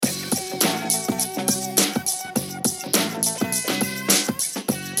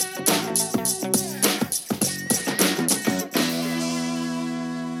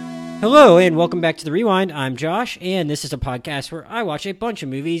Hello and welcome back to The Rewind. I'm Josh, and this is a podcast where I watch a bunch of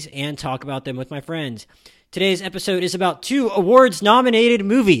movies and talk about them with my friends. Today's episode is about two awards-nominated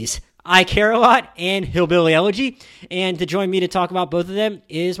movies, I Care a Lot and Hillbilly Elegy, and to join me to talk about both of them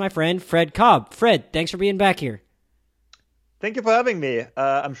is my friend Fred Kolb. Fred, thanks for being back here. Thank you for having me.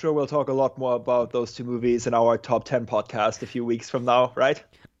 I'm sure we'll talk a lot more about those two movies in our top 10 podcast a few weeks from now, right?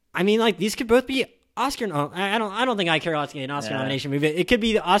 I mean, like, these could both be Oscar. I don't think I Care a Lot's gonna be an Oscar nomination movie. It could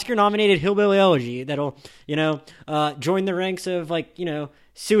be the Oscar-nominated Hillbilly Elegy that'll, join the ranks of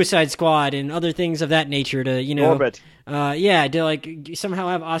Suicide Squad and other things of that nature to, Orbit. To somehow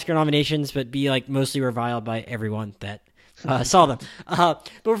have Oscar nominations, but be mostly reviled by everyone that saw them. But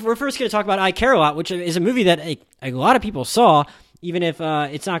we're first going to talk about I Care a Lot, which is a movie that a lot of people saw. Even if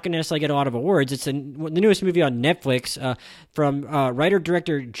it's not going to necessarily get a lot of awards, it's the newest movie on Netflix from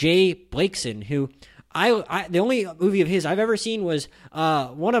writer-director Jay Blakeson, who the only movie of his I've ever seen was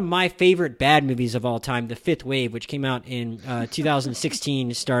one of my favorite bad movies of all time, The Fifth Wave, which came out in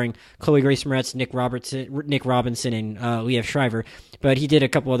 2016, starring Chloe Grace Moretz, Nick Robinson, and Liev Schreiber. But he did a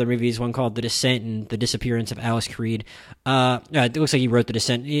couple other movies, one called The Descent and The Disappearance of Alice Creed. It looks like he wrote The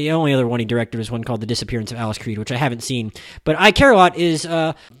Descent. The only other one he directed was one called The Disappearance of Alice Creed, which I haven't seen. But I Care a Lot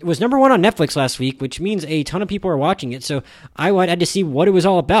was number one on Netflix last week, which means a ton of people are watching it. So I had to see what it was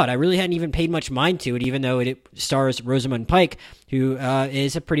all about. I really hadn't even paid much mind to it, even though it stars Rosamund Pike, who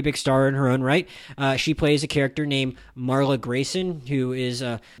is a pretty big star in her own right. She plays a character named Marla Grayson, who is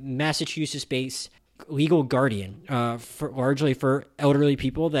a Massachusetts-based legal guardian, largely for elderly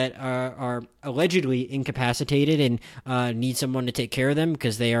people that are allegedly incapacitated and need someone to take care of them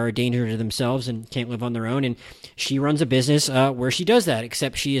because they are a danger to themselves and can't live on their own. And she runs a business where she does that,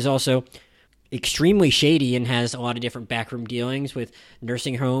 except she is also extremely shady and has a lot of different backroom dealings with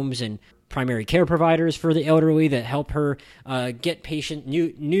nursing homes and primary care providers for the elderly that help her get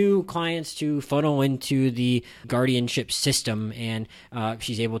new clients to funnel into the guardianship system, and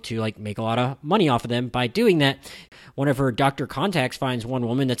she's able to make a lot of money off of them by doing that. One of her doctor contacts finds one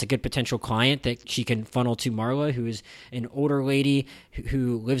woman that's a good potential client that she can funnel to Marla, who is an older lady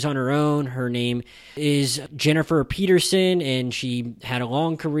who lives on her own. Her name is Jennifer Peterson, and she had a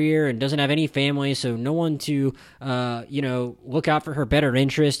long career and doesn't have any family, so no one to look out for her better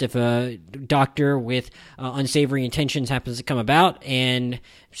interest if a doctor with unsavory intentions happens to come about. And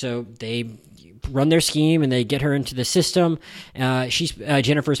so they run their scheme and they get her into the system.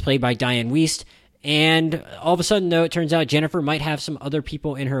 Jennifer's played by Diane Wiest. And all of a sudden, though, it turns out Jennifer might have some other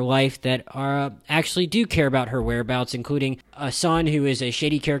people in her life that actually do care about her whereabouts, including a son who is a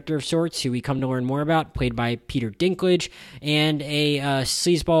shady character of sorts, who we come to learn more about, played by Peter Dinklage, and a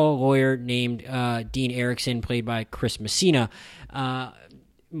sleazeball lawyer named Dean Erickson, played by Chris Messina.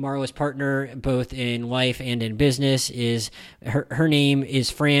 Marla's partner, both in life and in business, is her name is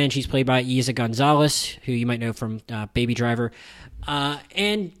Fran. She's played by Isa Gonzalez, who you might know from Baby Driver.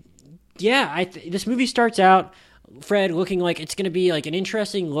 This movie starts out, Fred, looking like it's going to be an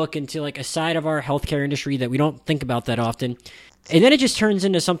interesting look into a side of our healthcare industry that we don't think about that often. And then it just turns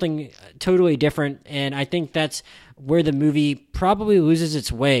into something totally different, and I think that's where the movie probably loses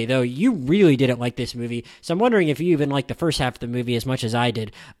its way, though you really didn't like this movie. So I'm wondering if you even liked the first half of the movie as much as I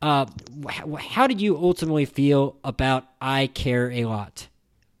did. How did you ultimately feel about I Care a Lot?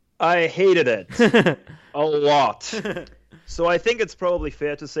 I hated it a lot. So I think it's probably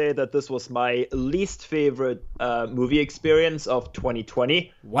fair to say that this was my least favorite movie experience of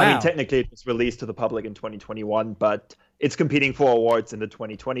 2020. Wow. I mean, technically it was released to the public in 2021, but it's competing for awards in the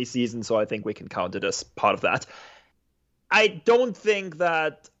 2020 season, so I think we can count it as part of that. I don't think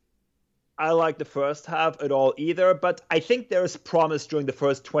that I like the first half at all either, but I think there is promise during the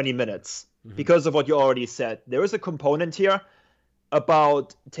first 20 minutes because of what you already said. There is a component here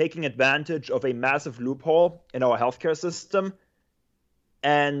about taking advantage of a massive loophole in our healthcare system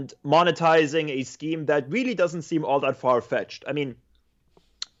and monetizing a scheme that really doesn't seem all that far-fetched. I mean,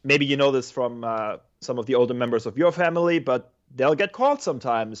 maybe you know this from some of the older members of your family, but they'll get calls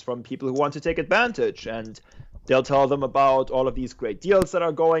sometimes from people who want to take advantage, and they'll tell them about all of these great deals that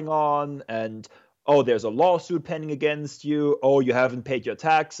are going on, and, oh, there's a lawsuit pending against you, oh, you haven't paid your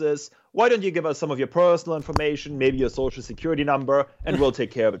taxes, why don't you give us some of your personal information, maybe your social security number, and we'll take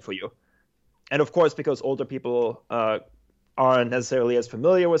care of it for you. And of course, because older people aren't necessarily as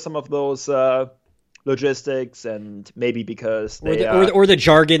familiar with some of those logistics, and maybe because they... Or the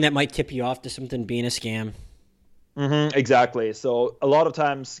jargon that might tip you off to something being a scam. Exactly. So a lot of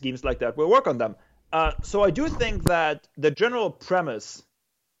times schemes like that will work on them. So I do think that the general premise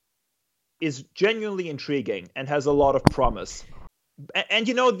is genuinely intriguing and has a lot of promise. And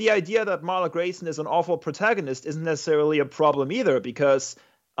the idea that Marla Grayson is an awful protagonist isn't necessarily a problem either, because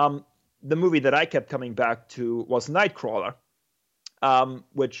the movie that I kept coming back to was Nightcrawler,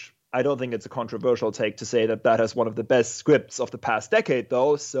 which I don't think it's a controversial take to say that has one of the best scripts of the past decade,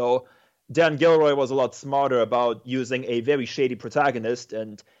 though. So Dan Gilroy was a lot smarter about using a very shady protagonist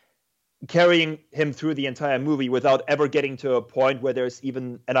and carrying him through the entire movie without ever getting to a point where there's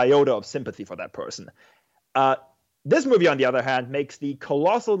even an iota of sympathy for that person. This movie, on the other hand, makes the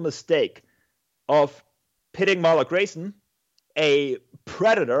colossal mistake of pitting Marla Grayson, a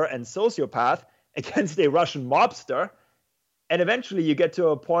predator and sociopath, against a Russian mobster. And eventually you get to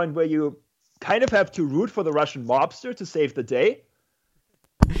a point where you kind of have to root for the Russian mobster to save the day.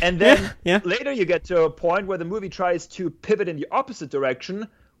 And then later you get to a point where the movie tries to pivot in the opposite direction,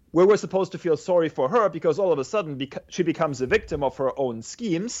 where we're supposed to feel sorry for her because all of a sudden she becomes a victim of her own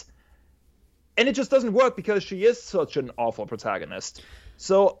schemes. And it just doesn't work because she is such an awful protagonist.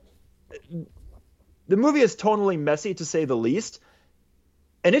 So the movie is tonally messy, to say the least.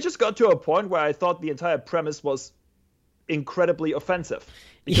 And it just got to a point where I thought the entire premise was incredibly offensive.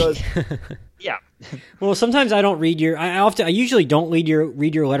 Because, yeah. Well, sometimes I don't read I usually don't read your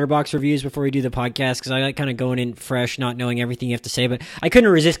Letterboxd reviews before we do the podcast, because I like kind of going in fresh, not knowing everything you have to say. But I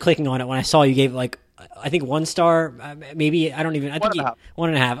couldn't resist clicking on it when I saw you gave like, I think 1 star, maybe, I don't even, I think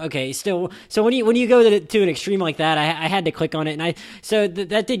 1.5. Okay, still, so when you go to an extreme like that, I had to click on it, and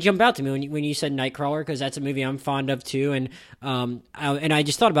that did jump out to me when you said Nightcrawler, because that's a movie I'm fond of too, and I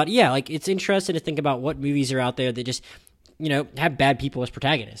just thought about, like, it's interesting to think about what movies are out there that just, have bad people as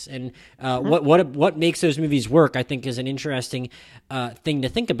protagonists, and what makes those movies work, I think, is an interesting thing to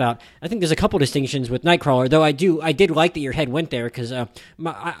think about. I think there's a couple distinctions with Nightcrawler, though I did like that your head went there, because I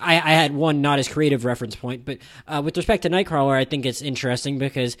had one not as creative reference point, but with respect to Nightcrawler, I think it's interesting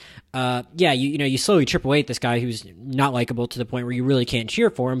because you slowly chip away at this guy who's not likable to the point where you really can't cheer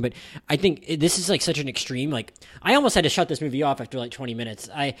for him. But I think this is like such an extreme. Like, I almost had to shut this movie off after like 20 minutes.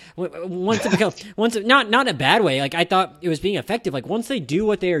 Once not in a bad way. Like, I thought it was being effective. Like, once they do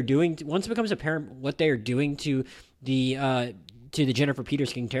what they are doing, once it becomes apparent what they are doing to the Jennifer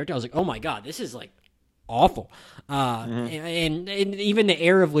Peterson character, I was like, oh my god, this is like awful. And even the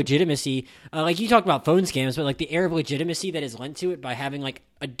air of legitimacy, like you talked about phone scams, but like the air of legitimacy that is lent to it by having like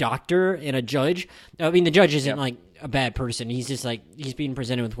a doctor and a judge. I mean, the judge isn't like a bad person. He's just like, he's being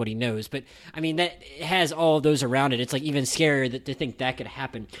presented with what he knows. But I mean, that has all of those around it. It's like even scarier to think that could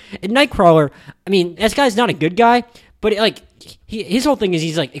happen. And Nightcrawler, I mean, this guy's not a good guy, but his whole thing is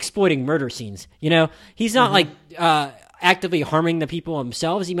he's like exploiting murder scenes. He's not like actively harming the people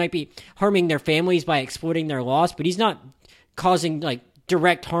themselves. He might be harming their families by exploiting their loss, but he's not causing like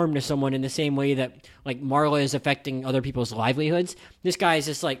direct harm to someone in the same way that like Marla is affecting other people's livelihoods. This guy is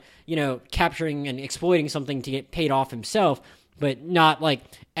just like, capturing and exploiting something to get paid off himself, but not like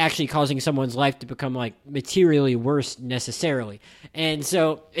actually causing someone's life to become like materially worse necessarily. And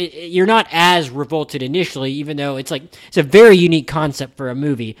so you're not as revolted initially, even though it's a very unique concept for a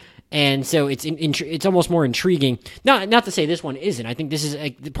movie. And so it's almost more intriguing. Not to say this one isn't. I think this is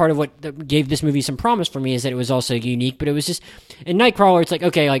part of what gave this movie some promise for me, is that it was also unique. But it was just, in Nightcrawler, it's like,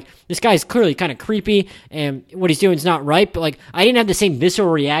 okay, like this guy's clearly kind of creepy, and what he's doing is not right. But like, I didn't have the same visceral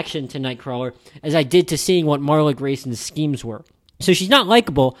reaction to Nightcrawler as I did to seeing what Marla Grayson's schemes were. So she's not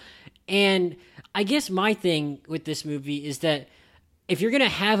likable. And I guess my thing with this movie is that if you're gonna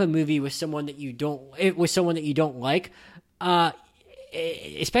have a movie with someone that you don't like,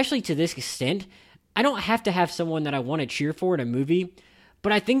 especially to this extent, I don't have to have someone that I want to cheer for in a movie,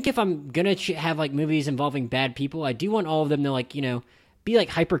 but I think if I'm gonna have like movies involving bad people, I do want all of them to like, be like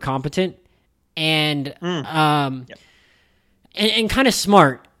hyper competent and and kind of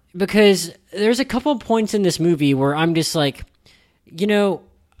smart, because there's a couple points in this movie where I'm just like,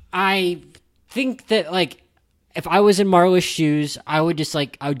 I think that like, if I was in Marla's shoes, I would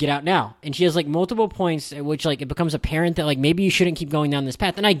get out now. And she has like multiple points at which like it becomes apparent that like maybe you shouldn't keep going down this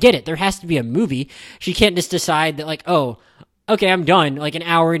path. And I get it. There has to be a movie. She can't just decide that like, oh, okay, I'm done. Like an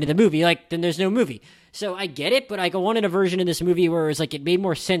hour into the movie, like then there's no movie. So I get it, but I wanted a version of this movie where it was like it made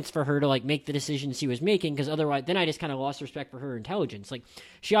more sense for her to like make the decisions she was making, because otherwise then I just kind of lost respect for her intelligence. Like,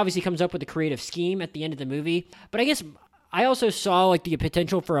 she obviously comes up with a creative scheme at the end of the movie, but I guess I also saw like the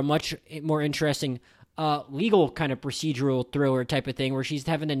potential for a much more interesting legal kind of procedural thriller type of thing, where she's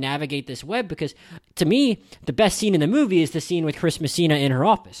having to navigate this web, because to me, the best scene in the movie is the scene with Chris Messina in her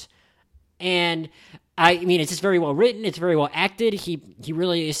office. And I mean, it's just very well written. It's very well acted. He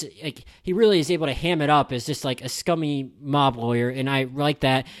really is able to ham it up as just like a scummy mob lawyer, and I like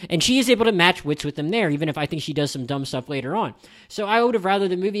that. And she is able to match wits with him there, even if I think she does some dumb stuff later on. So I would have rather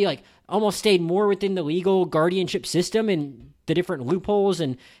the movie like almost stayed more within the legal guardianship system and the different loopholes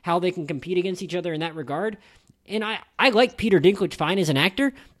and how they can compete against each other in that regard. And I like Peter Dinklage fine as an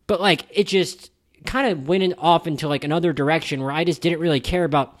actor, but like it just kind of went off into like another direction where I just didn't really care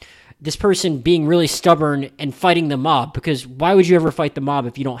about this person being really stubborn and fighting the mob, because why would you ever fight the mob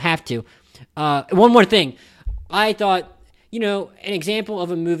if you don't have to? One more thing. I thought, an example of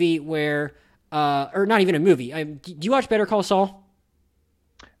a movie where, or not even a movie. Do you watch Better Call Saul?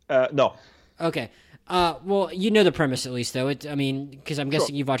 No. Okay. Well, you know the premise at least, though. Because I'm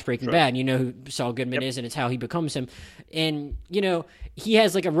guessing you've watched Breaking Bad, and you know who Saul Goodman is, and it's how he becomes him. And, he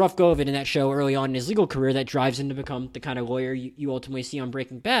has like a rough go of it in that show early on in his legal career that drives him to become the kind of lawyer you ultimately see on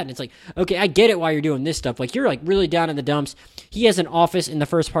Breaking Bad. And it's like, okay, I get it why you're doing this stuff. Like, you're like really down in the dumps. He has an office in the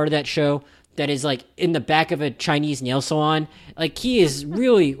first part of that show that is like in the back of a Chinese nail salon. Like, he is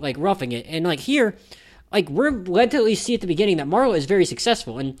really like roughing it. And like here, like, we're led to at least see at the beginning that Marla is very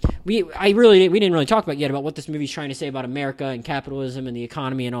successful, and we didn't really talk about what this movie's trying to say about America and capitalism and the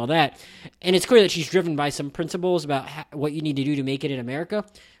economy and all that. And it's clear that she's driven by some principles about what you need to do to make it in America.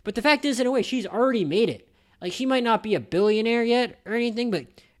 But the fact is, in a way, she's already made it. Like, she might not be a billionaire yet or anything, but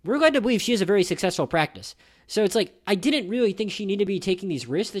we're led to believe she has a very successful practice. So it's like, I didn't really think she needed to be taking these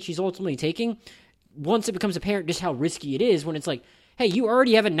risks that she's ultimately taking once it becomes apparent just how risky it is, when it's like, hey, you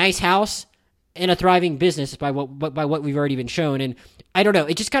already have a nice house and a thriving business by what we've already been shown. And I don't know,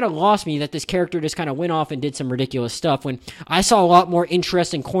 it just kind of lost me that this character just kind of went off and did some ridiculous stuff when I saw a lot more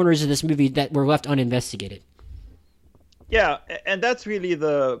interesting corners of this movie that were left uninvestigated. Yeah, and that's really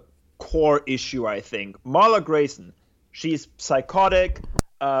the core issue, I think. Marla Grayson, she's psychotic,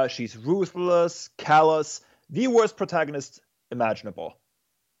 she's ruthless, callous, the worst protagonist imaginable.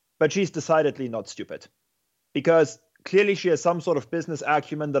 But she's decidedly not stupid. Because clearly she has some sort of business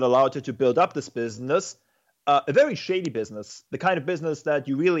acumen that allowed her to build up this business, a very shady business, the kind of business that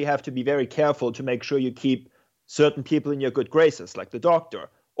you really have to be very careful to make sure you keep certain people in your good graces, like the doctor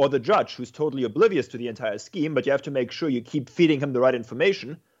or the judge, who's totally oblivious to the entire scheme, but you have to make sure you keep feeding him the right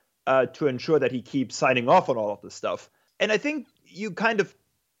information to ensure that he keeps signing off on all of this stuff. And I think you kind of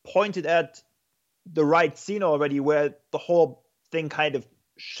pointed at the right scene already where the whole thing kind of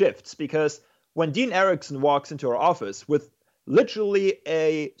shifts, because when Dean Erickson walks into her office with literally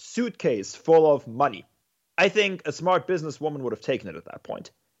a suitcase full of money, I think a smart businesswoman would have taken it at that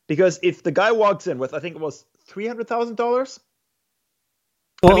point. Because if the guy walks in with, I think it was $300,000?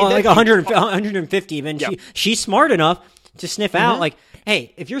 Well, like 150, then she's smart enough to sniff out, like,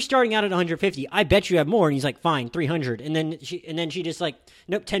 hey, if you're starting out at 150, I bet you have more. And he's like, fine, 300. And then she just like,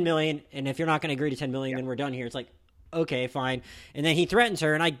 nope, 10 million. And if you're not going to agree to 10 million, then we're done here. It's like, okay, fine. And then he threatens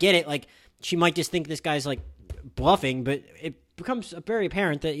her, and I get it, like, she might just think this guy's like bluffing, but it becomes very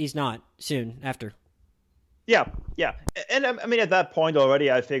apparent that he's not soon after. Yeah. And I mean, at that point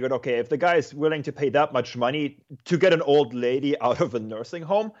already, I figured, okay, if the guy is willing to pay that much money to get an old lady out of a nursing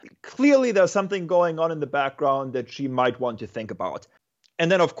home, clearly there's something going on in the background that she might want to think about.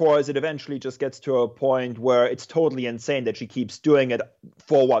 And then, of course, it eventually just gets to a point where it's totally insane that she keeps doing it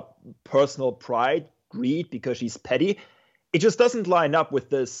for what? Personal pride, greed, because she's petty. It just doesn't line up with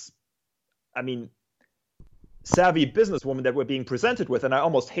this, I mean, savvy businesswoman that we're being presented with. And I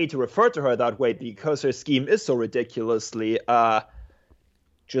almost hate to refer to her that way because her scheme is so ridiculously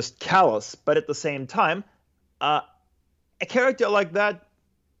just callous. But at the same time, a character like that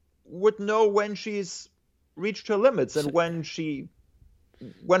would know when she's reached her limits and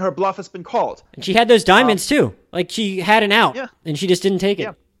when her bluff has been called. And she had those diamonds too. Like, she had an out, and she just didn't take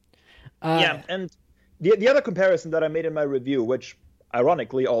it. And the other comparison that I made in my review, which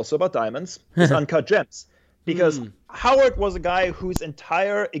ironically also about diamonds, is Uncut Gems. Because Howard was a guy whose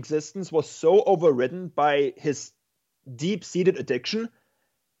entire existence was so overridden by his deep-seated addiction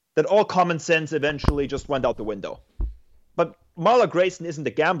that all common sense eventually just went out the window. But Marla Grayson isn't a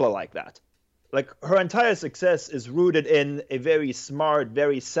gambler like that. Like, her entire success is rooted in a very smart,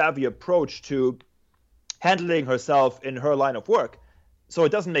 very savvy approach to handling herself in her line of work. So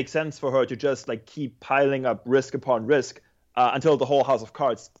it doesn't make sense for her to just like keep piling up risk upon risk until the whole house of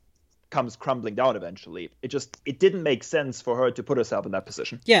cards comes crumbling down eventually. It didn't make sense for her to put herself in that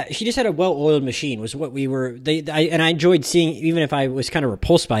position. Yeah, she just had a well-oiled machine was what we were. I enjoyed seeing, even if I was kind of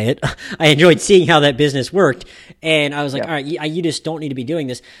repulsed by it, I enjoyed seeing how that business worked. And I was like, all right, you just don't need to be doing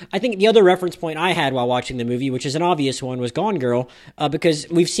this. I think the other reference point I had while watching the movie, which is an obvious one, was Gone Girl, because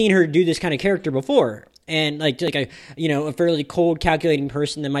we've seen her do this kind of character before. and like a a fairly cold, calculating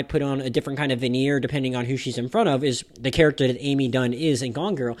person that might put on a different kind of veneer depending on who she's in front of is the character that Amy Dunn is in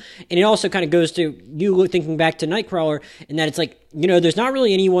Gone Girl. And it also kind of goes to you thinking back to Nightcrawler, and that it's like, there's not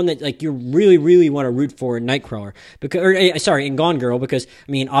really anyone that like you really, really want to root for in Nightcrawler in Gone Girl, because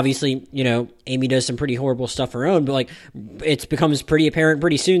I mean, obviously, Amy does some pretty horrible stuff her own, but like it becomes pretty apparent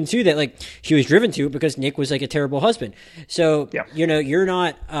pretty soon too that like she was driven to it because Nick was like a terrible husband. So you don't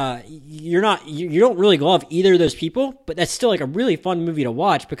really love either of those people, but that's still like a really fun movie to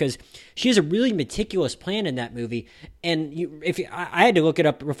watch because she has a really meticulous plan in that movie. And I had to look it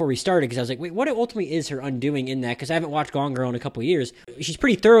up before we started because I was like, wait, what ultimately is her undoing in that? Because I haven't watched Gone Girl in a couple of years. She's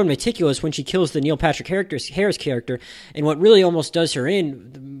pretty thorough and meticulous when she kills the Neil Patrick Harris character, and what really almost does her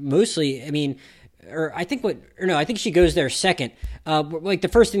in mostly, I think she goes there second. Like the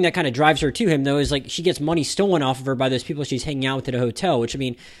first thing that kind of drives her to him though is like she gets money stolen off of her by those people she's hanging out with at a hotel, which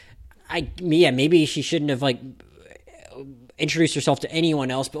maybe she shouldn't have like introduced herself to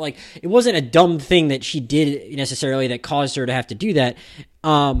anyone else, but like it wasn't a dumb thing that she did necessarily that caused her to have to do that.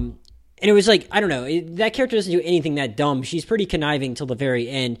 And it was like, I don't know, that character doesn't do anything that dumb. She's pretty conniving till the very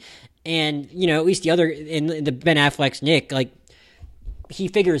end. And, at least in the Ben Affleck's Nick, like, he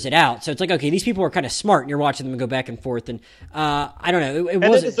figures it out. So it's like, okay, these people are kind of smart, and you're watching them go back and forth. And I don't know. And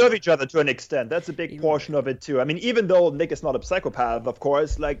they deserve each other to an extent. That's a big portion of it, too. I mean, even though Nick is not a psychopath, of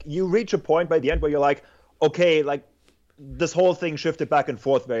course, like, you reach a point by the end where you're like, okay, like, this whole thing shifted back and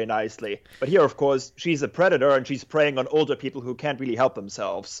forth very nicely. But here, of course, she's a predator and she's preying on older people who can't really help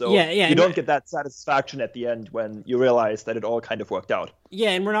themselves. So you don't get that satisfaction at the end when you realize that it all kind of worked out.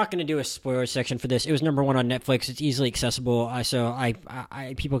 Yeah, and we're not going to do a spoiler section for this. It was number 1 on Netflix. It's easily accessible, so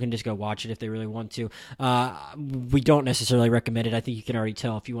people can just go watch it if they really want to. We don't necessarily recommend it. I think you can already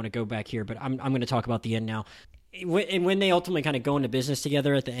tell if you want to go back here, but I'm going to talk about the end now. And when they ultimately kind of go into business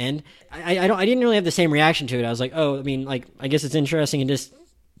together at the end, I didn't really have the same reaction to it. I was like, I guess it's interesting and just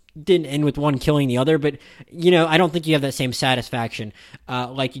didn't end with one killing the other. But, I don't think you have that same satisfaction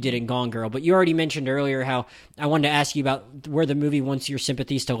like you did in Gone Girl. But you already mentioned earlier how I wanted to ask you about where the movie wants your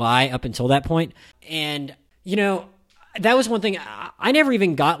sympathies to lie up until that point. And, that was one thing. I never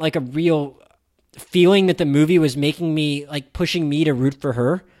even got like a real feeling that the movie was making me, like, pushing me to root for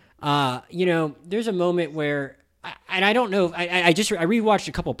her. There's a moment where, and I don't know, I rewatched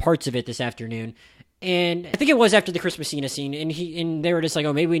a couple parts of it this afternoon, and I think it was after the Chris Messina scene, and they were just like,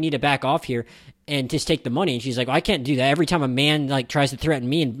 oh, maybe we need to back off here and just take the money. And she's like, well, I can't do that. Every time a man like tries to threaten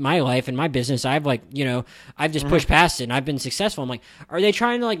me in my life and my business, I've like, I've just pushed past it and I've been successful. I'm like, are they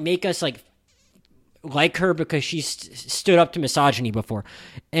trying to like make us like her because she stood up to misogyny before?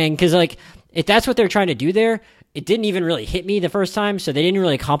 And because like, if that's what they're trying to do there, it didn't even really hit me the first time, so they didn't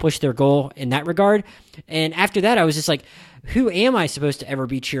really accomplish their goal in that regard. And after that, I was just like, who am I supposed to ever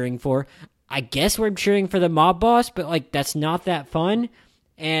be cheering for? I guess we're cheering for the mob boss, but like that's not that fun.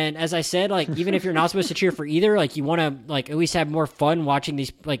 And as I said, like even if you're not supposed to cheer for either, like you want to like at least have more fun watching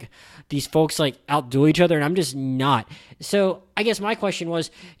these folks like outdo each other, and I'm just not. So I guess my question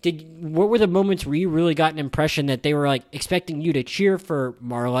was, what were the moments where you really got an impression that they were like expecting you to cheer for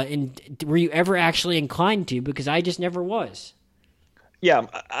Marla, and were you ever actually inclined to? Because I just never was. Yeah,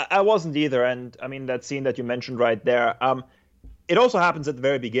 I wasn't either. And I mean, that scene that you mentioned right there, it also happens at the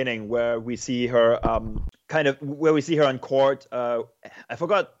very beginning where we see her in court. I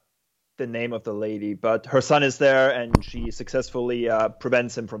forgot the name of the lady, but her son is there, and she successfully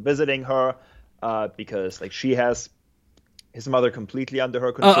prevents him from visiting her because like she has his mother completely under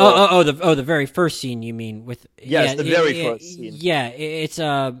her control. The very first scene you mean with? Yes, the very first scene. Yeah, it's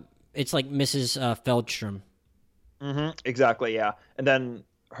like Mrs. Feldstrom. Mm-hmm, exactly, yeah. And then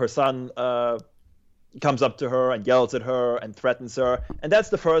her son comes up to her and yells at her and threatens her. And that's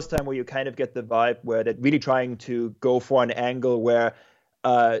the first time where you kind of get the vibe where they're really trying to go for an angle where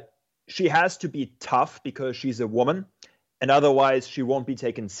she has to be tough because she's a woman, and otherwise she won't be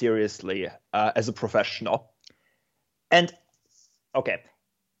taken seriously as a professional. And, okay,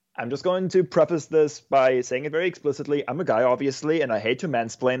 I'm just going to preface this by saying it very explicitly. I'm a guy, obviously, and I hate to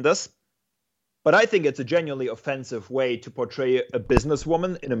mansplain this. But I think it's a genuinely offensive way to portray a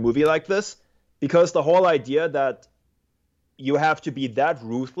businesswoman in a movie like this, because the whole idea that you have to be that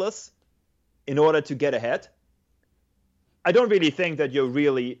ruthless in order to get ahead, I don't really think that you're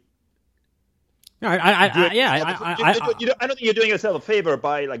really... No, I don't think you're doing yourself a favor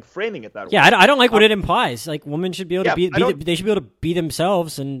by like framing it that way. Yeah, I don't like what it implies. Like, women should be able to they should be able to be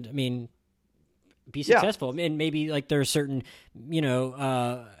themselves, and I mean, be successful. And maybe like there are certain,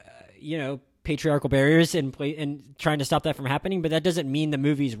 patriarchal barriers in play and trying to stop that from happening, but that doesn't mean the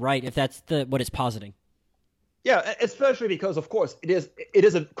movie's right if that's what it's positing. Yeah, especially because of course it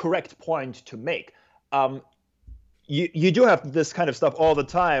is a correct point to make. um, you do have this kind of stuff all the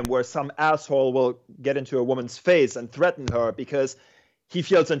time where some asshole will get into a woman's face and threaten her because he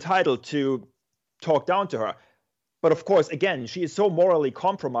feels entitled to talk down to her. But of course, again, she is so morally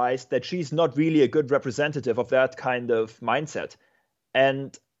compromised that she's not really a good representative of that kind of mindset.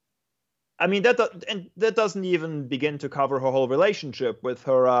 And I mean, that doesn't even begin to cover her whole relationship with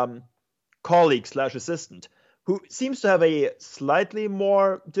her colleague/assistant, who seems to have a slightly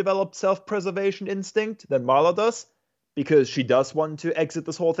more developed self-preservation instinct than Marla does, because she does want to exit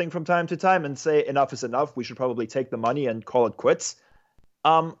this whole thing from time to time and say, enough is enough, we should probably take the money and call it quits.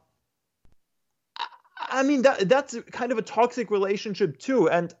 I mean, that's kind of a toxic relationship too.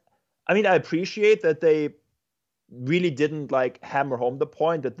 And I mean, I appreciate that they really didn't like hammer home the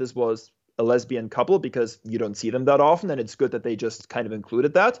point that this was a lesbian couple, because you don't see them that often, and it's good that they just kind of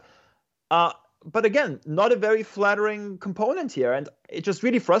included that. But again, not a very flattering component here. And it just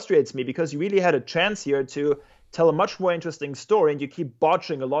really frustrates me because you really had a chance here to tell a much more interesting story, and you keep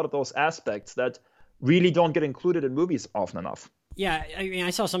botching a lot of those aspects that really don't get included in movies often enough. Yeah, I mean, I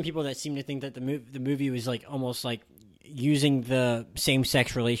saw some people that seem to think that the movie was like almost like using the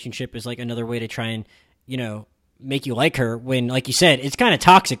same-sex relationship as like another way to try and, you know, make you like her, when, like you said, it's kind of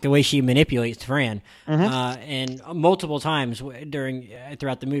toxic the way she manipulates Fran, and multiple times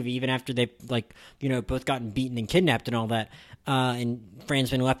throughout the movie, even after they've like, you know, both gotten beaten and kidnapped and all that, and Fran's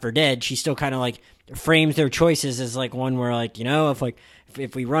been left for dead, she still kind of like frames their choices as like one where like, you know,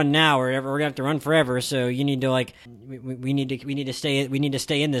 if we run now or ever, we're gonna have to run forever. So you need to like, we need to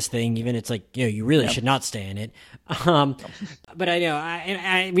stay in this thing. Even it's like, you know, you really should not stay in it. But I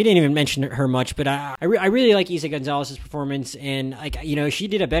know we didn't even mention her much, but I really like Isa Gonzalez's performance, and like, you know, she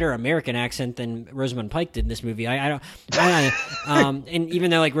did a better American accent than Rosamund Pike did in this movie. And even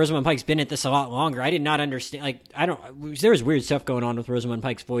though like Rosamund Pike's been at this a lot longer, I did not understand. Like, there was weird stuff going on with Rosamund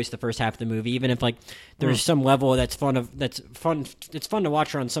Pike's voice the first half of the movie. Even if like there's some level it's fun to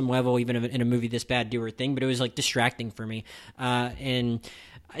watch her on some level, even in a movie this bad do her thing, but it was like distracting for me, and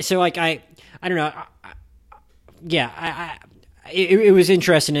so like I don't know, it was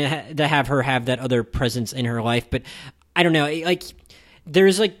interesting to have her have that other presence in her life, but I don't know, like there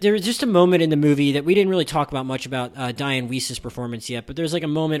was just a moment in the movie that we didn't really talk about much about Diane Weiss's performance yet, but there's like a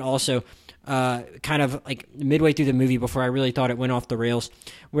moment also kind of like midway through the movie before I really thought it went off the rails,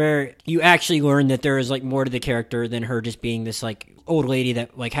 where you actually learn that there is like more to the character than her just being this like old lady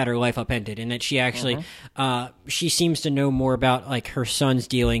that like had her life upended, and that she actually she seems to know more about like her son's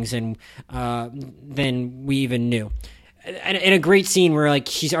dealings and than we even knew. And a great scene where like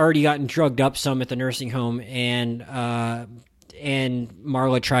she's already gotten drugged up some at the nursing home, and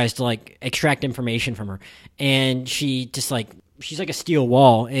Marla tries to like extract information from her, and she just like, she's like a steel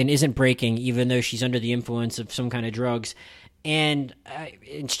wall and isn't breaking, even though she's under the influence of some kind of drugs. And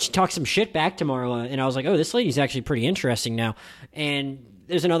she talks some shit back to Marla, and I was like, oh, this lady's actually pretty interesting now. And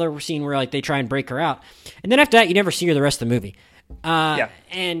there's another scene where like they try and break her out, and then after that, you never see her the rest of the movie.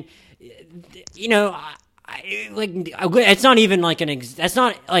 And you know, it's not even like that's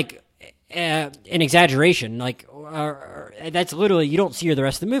not like an exaggeration. Like, that's literally, you don't see her the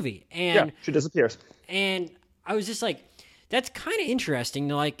rest of the movie, and she disappears. And I was just like, that's kind of interesting.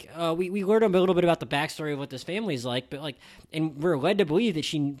 Like, we learned a little bit about the backstory of what this family is like, but like, and we're led to believe that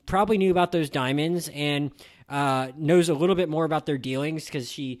she probably knew about those diamonds and knows a little bit more about their dealings, because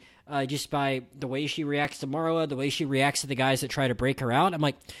she just by the way she reacts to Marla, the way she reacts to the guys that try to break her out, I'm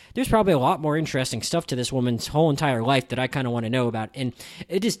like, there's probably a lot more interesting stuff to this woman's whole entire life that I kind of want to know about, and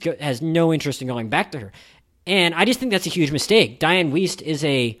it just has no interest in going back to her. And I just think that's a huge mistake. Diane Weiss is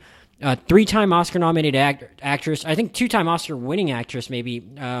a 3-time Oscar-nominated actress. I think 2-time Oscar-winning actress, maybe.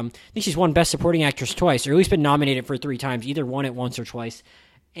 I think she's won Best Supporting Actress twice, or at least been nominated for 3 times, either won it once or twice.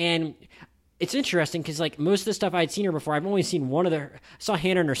 And it's interesting because, like, most of the stuff I'd seen her before, I've only seen one of I saw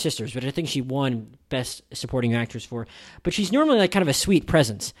Hannah and Her Sisters, but I think she won Best Supporting Actress for. But she's normally, like, kind of a sweet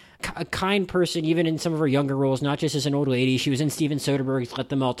presence. A kind person, even in some of her younger roles, not just as an old lady. She was in Steven Soderbergh's Let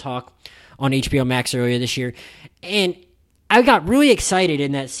Them All Talk on HBO Max earlier this year. And I got really excited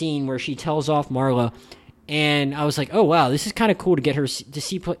in that scene where she tells off Marla, and I was like, "Oh wow, this is kind of cool to get her to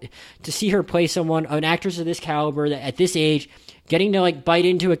see her play someone, an actress of this caliber, that at this age, getting to like bite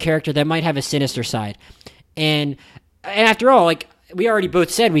into a character that might have a sinister side." And after all, like we already both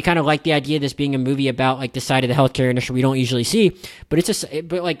said, we kind of like the idea of this being a movie about like the side of the healthcare industry we don't usually see, but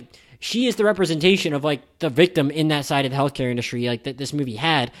but like she is the representation of like the victim in that side of the healthcare industry, like that this movie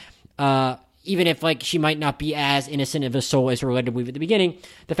had. Even if, like, she might not be as innocent of a soul as we're led to believe at the beginning,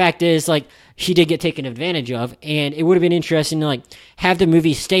 the fact is, like, she did get taken advantage of, and it would have been interesting to, like, have the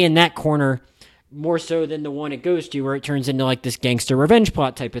movie stay in that corner more so than the one it goes to, where it turns into like this gangster revenge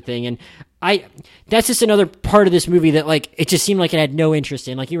plot type of thing. And that's just another part of this movie that like it just seemed like it had no interest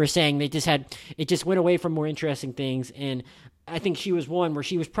in. Like you were saying, it just went away from more interesting things. And I think she was one where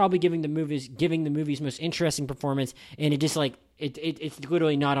she was probably giving the movie's most interesting performance, and it just like it's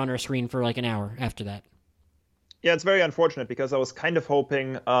literally not on our screen for like an hour after that. Yeah, it's very unfortunate because I was kind of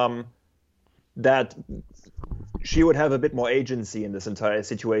hoping that she would have a bit more agency in this entire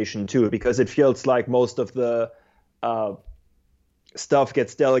situation too, because it feels like most of the stuff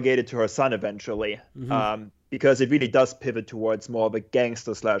gets delegated to her son eventually, because it really does pivot towards more of a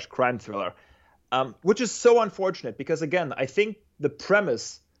gangster / crime thriller, which is so unfortunate because, again, I think the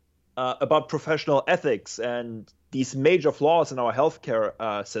premise about professional ethics and these major flaws in our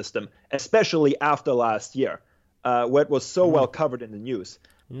healthcare system, especially after last year, where it was so well covered in the news,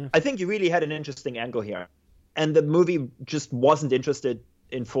 I think you really had an interesting angle here. And the movie just wasn't interested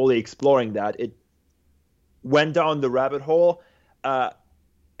in fully exploring that. It went down the rabbit hole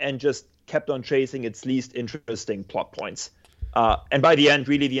and just kept on chasing its least interesting plot points. And by the end,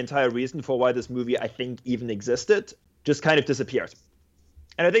 really the entire reason for why this movie, I think, even existed just kind of disappeared.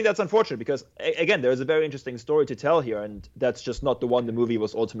 And I think that's unfortunate because, again, there's a very interesting story to tell here, and that's just not the one the movie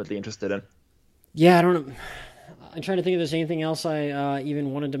was ultimately interested in. Yeah, I don't know. I'm trying to think if there's anything else I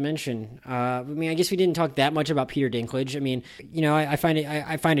even wanted to mention. I mean, I guess we didn't talk that much about Peter Dinklage. I mean, you know, I find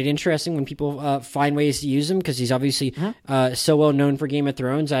it interesting when people find ways to use him because he's obviously so well known for Game of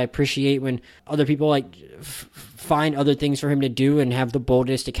Thrones. I appreciate when other people like find other things for him to do and have the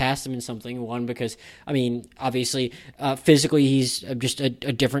boldness to cast him in something. One, because I mean, obviously, physically he's just a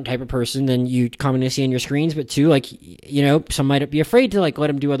different type of person than you commonly see on your screens. But two, like, you know, some might be afraid to like let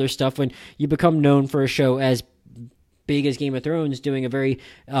him do other stuff when you become known for a show as big as Game of Thrones, doing a very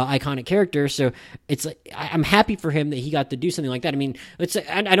iconic character. So it's like, I'm happy for him that he got to do something like that. I mean, I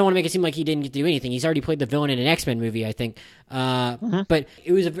don't want to make it seem like he didn't get to do anything. He's already played the villain in an X-Men movie, I think. But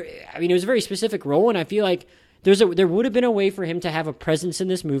it was it was a very specific role, and I feel like there would have been a way for him to have a presence in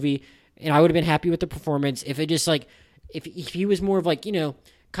this movie, and I would have been happy with the performance if it just like if he was more of like, you know,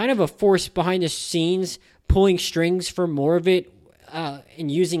 kind of a force behind the scenes, pulling strings for more of it. And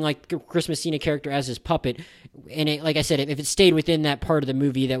using like Chris Messina character as his puppet, and it, like I said, if it stayed within that part of the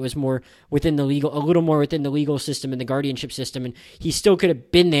movie that was more within the legal, a little more within the legal system and the guardianship system, and he still could have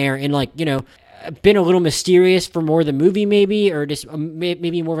been there and like, you know, been a little mysterious for more of the movie maybe, or just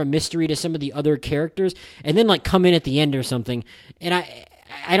maybe more of a mystery to some of the other characters, and then like come in at the end or something. And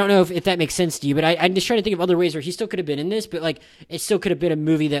I don't know if that makes sense to you, but I'm just trying to think of other ways where he still could have been in this, but like it still could have been a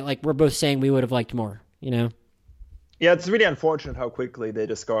movie that like we're both saying we would have liked more, you know? Yeah, it's really unfortunate how quickly they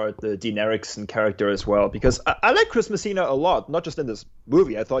discard the Dean Erickson character as well, because I like Chris Messina a lot, not just in this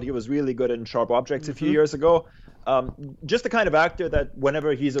movie. I thought he was really good in Sharp Objects a few years ago. Just the kind of actor that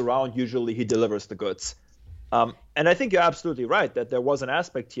whenever he's around, usually he delivers the goods. And I think you're absolutely right that there was an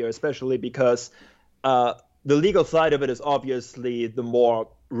aspect here, especially because the legal side of it is obviously the more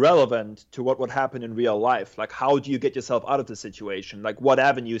relevant to what would happen in real life. Like, how do you get yourself out of the situation? Like, what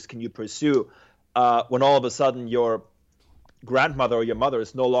avenues can you pursue when all of a sudden your grandmother or your mother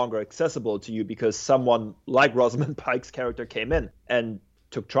is no longer accessible to you because someone like Rosamund Pike's character came in and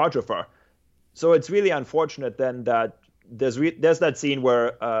took charge of her. So it's really unfortunate then that there's that scene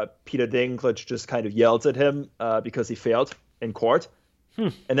where Peter Dinklage just kind of yells at him because he failed in court.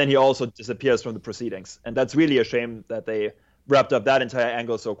 And then he also disappears from the proceedings. And that's really a shame that they wrapped up that entire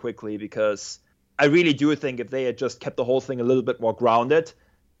angle so quickly, because I really do think if they had just kept the whole thing a little bit more grounded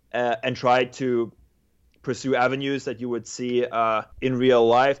and tried to pursue avenues that you would see in real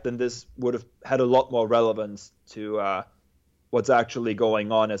life, then this would have had a lot more relevance to what's actually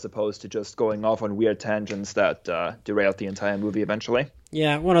going on, as opposed to just going off on weird tangents that derailed the entire movie eventually.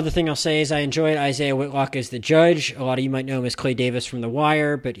 Yeah, one other thing I'll say is I enjoyed Isaiah Whitlock as the judge. A lot of you might know him as Clay Davis from The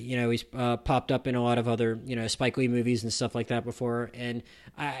Wire, but, you know, he's popped up in a lot of other, you know, Spike Lee movies and stuff like that before. And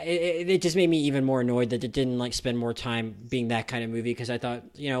it just made me even more annoyed that it didn't, like, spend more time being that kind of movie, because I thought,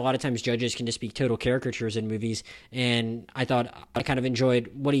 you know, a lot of times judges can just be total caricatures in movies. And I thought I kind of enjoyed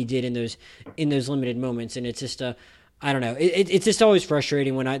what he did in those limited moments. And it's just I don't know. It's just always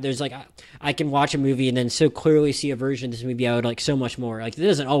frustrating when I can watch a movie and then so clearly see a version of this movie I would like so much more. Like, it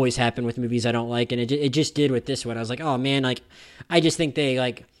doesn't always happen with movies I don't like, and it just did with this one. I was like, oh man, like I just think they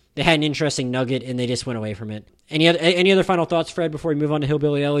had an interesting nugget and they just went away from it. Any other final thoughts, Fred, before we move on to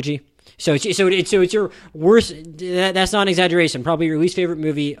Hillbilly Elegy? So it's your worst. That's not an exaggeration. Probably your least favorite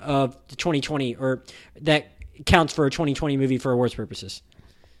movie of 2020, or that counts for a 2020 movie for awards purposes.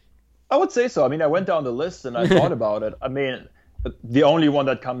 I would say so. I mean, I went down the list and I thought about it. I mean, the only one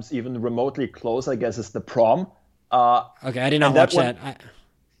that comes even remotely close, I guess, is The Prom. Okay, I did not watch that.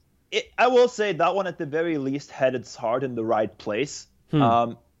 I will say that one at the very least had its heart in the right place.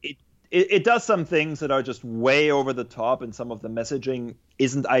 It does some things that are just way over the top, and some of the messaging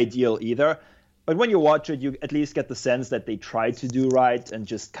isn't ideal either. But when you watch it, you at least get the sense that they tried to do right and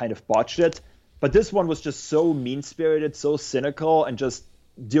just kind of botched it. But this one was just so mean-spirited, so cynical, and just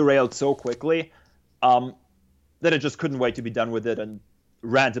derailed so quickly that I just couldn't wait to be done with it and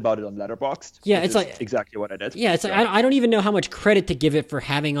rant about it on Letterboxd. Yeah, it's like exactly what I did. Yeah, it's like I don't even know how much credit to give it for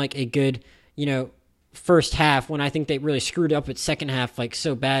having like a good, first half when I think they really screwed up its second half like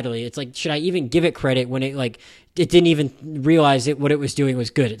so badly. It's like, should I even give it credit when it didn't even realize what it was doing was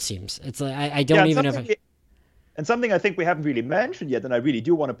good? It seems it's like I don't even know. And something I think we haven't really mentioned yet, and I really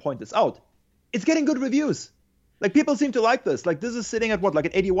do want to point this out, it's getting good reviews. Like, people seem to like this. Like, this is sitting at what, like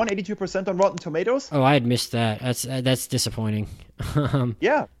an 81, 82% on Rotten Tomatoes? Oh, I had missed that. That's disappointing.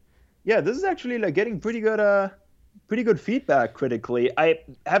 Yeah, this is actually like getting pretty good feedback critically. I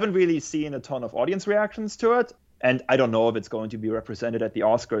haven't really seen a ton of audience reactions to it, and I don't know if it's going to be represented at the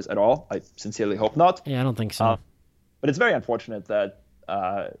Oscars at all. I sincerely hope not. Yeah, I don't think so. But it's very unfortunate that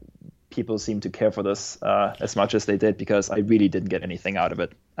people seem to care for this as much as they did, because I really didn't get anything out of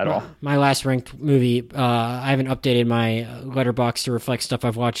it at all. My last ranked movie, I haven't updated my Letterboxd to reflect stuff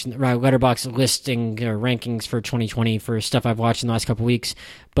I've watched, my Letterboxd listing rankings for 2020 for stuff I've watched in the last couple weeks,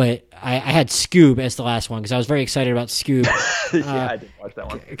 but I had Scoob as the last one because I was very excited about Scoob. Yeah, I didn't watch that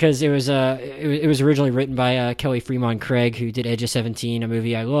one. Because it was originally written by Kelly Fremont Craig, who did Edge of 17, a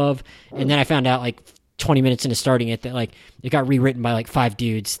movie I love, and then I found out like 20 minutes into starting it that like it got rewritten by like 5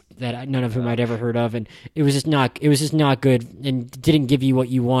 dudes that none of whom I'd ever heard of, and it was just not good, and didn't give you what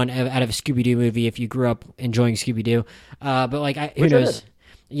you want out of a Scooby-Doo movie if you grew up enjoying Scooby-Doo. But like who knows?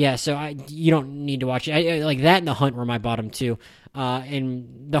 Yeah, so you don't need to watch it. Like that and The Hunt were my bottom 2,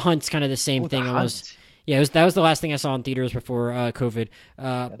 and The Hunt's kind of the same thing almost. Yeah, that was the last thing I saw in theaters before COVID.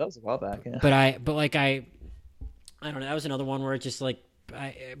 Yeah, that was a while back. Yeah. But I don't know. That was another one where it just like.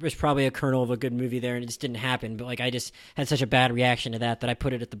 It was probably a kernel of a good movie there, and it just didn't happen. But like, I just had such a bad reaction to that I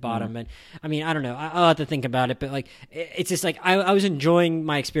put it at the bottom. And I mean, I don't know. I'll have to think about it. But like, it's just like I was enjoying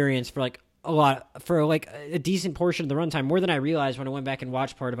my experience for like a decent portion of the runtime, more than I realized when I went back and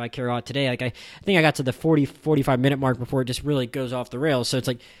watched part of I Care a Lot today. Like I think I got to the 45 minute mark before it just really goes off the rails. So it's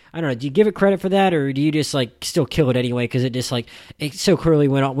like, I don't know. Do you give it credit for that, or do you just like still kill it anyway? Because it just like it so clearly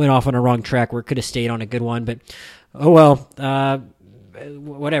went off on a wrong track where it could have stayed on a good one. But oh well.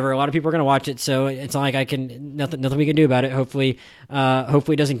 Whatever. A lot of people are going to watch it, so it's not like I can nothing we can do about it. Hopefully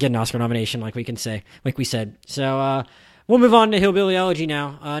it doesn't get an Oscar nomination, like we said. So we'll move on to Hillbilly Elegy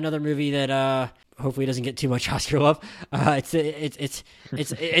now. Another movie that hopefully doesn't get too much Oscar love. It's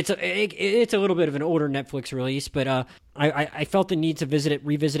a little bit of an older Netflix release, but I felt the need to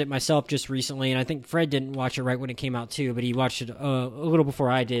revisit it myself just recently, and I think Fred didn't watch it right when it came out too, but he watched it a little before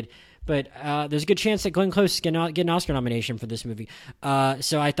I did. But there's a good chance that Glenn Close can get an Oscar nomination for this movie.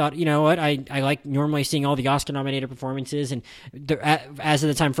 So I thought, you know what, I like normally seeing all the Oscar-nominated performances, and as of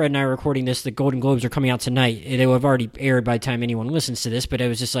the time Fred and I are recording this, the Golden Globes are coming out tonight. They will have already aired by the time anyone listens to this, but it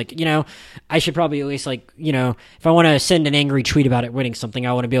was just like, I should probably at least like, if I want to send an angry tweet about it winning something,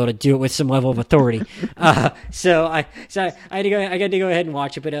 I want to be able to do it with some level of authority. So I got to go ahead and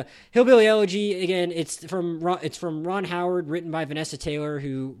watch it. But Hillbilly Elegy, again, it's from Ron Howard, written by Vanessa Taylor,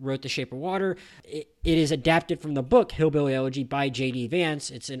 who wrote The Shape of Water. It is adapted from the book Hillbilly Elegy by J.D.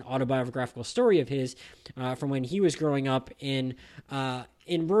 Vance. It's an autobiographical story of his from when he was growing up in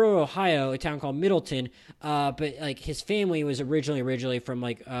rural Ohio, a town called Middleton. But like his family was originally from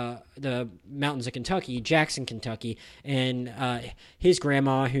like the mountains of Kentucky, Jackson, Kentucky, and his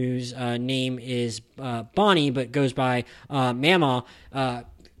grandma, whose name is Bonnie but goes by Mama.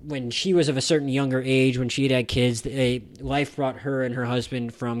 When she was of a certain younger age, when she had kids, life brought her and her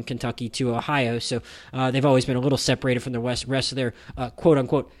husband from Kentucky to Ohio. So they've always been a little separated from the rest of their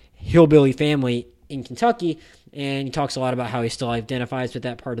quote-unquote hillbilly family in Kentucky. And he talks a lot about how he still identifies with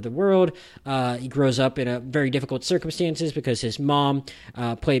that part of the world. He grows up in a very difficult circumstances because his mom,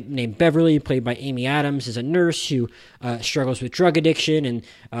 named Beverly, played by Amy Adams, is a nurse who struggles with drug addiction,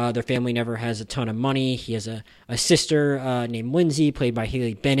 and their family never has a ton of money. He has a sister named Lindsay, played by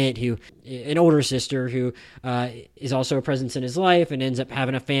Haley Bennett, an older sister who is also a presence in his life and ends up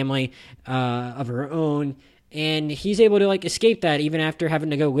having a family of her own. And he's able to like escape that even after having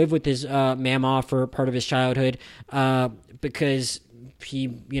to go live with his mama for part of his childhood because he,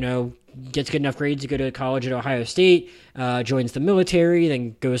 gets good enough grades to go to college at Ohio State, joins the military,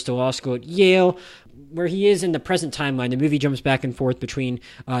 then goes to law school at Yale, where he is in the present timeline. The movie jumps back and forth between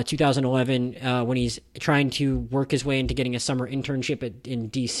 2011 when he's trying to work his way into getting a summer internship in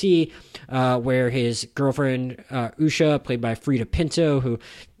DC, where his girlfriend Usha, played by Frida Pinto, who,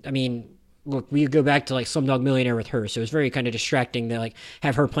 I mean, look, we go back to like Slumdog Millionaire with her, so it's very kind of distracting to like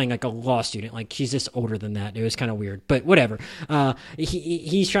have her playing like a law student. Like she's just older than that. It was kind of weird, but whatever.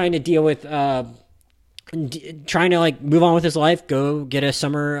 He's trying to deal with trying to like move on with his life, go get a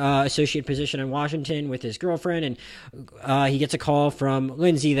summer associate position in Washington with his girlfriend, and he gets a call from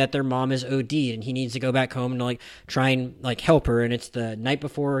Lindsay that their mom is OD'd and he needs to go back home and like try and like help her. And it's the night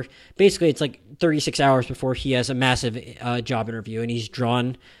before, basically it's like 36 hours before he has a massive job interview, and he's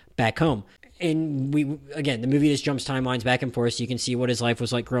drawn back home. And the movie just jumps timelines back and forth, so you can see what his life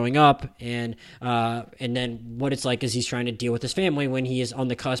was like growing up, and then what it's like as he's trying to deal with his family when he is on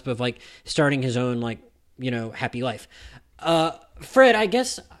the cusp of like starting his own like, you know, happy life. Fred, I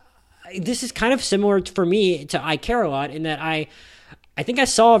guess this is kind of similar for me to I Care a Lot, in that I think I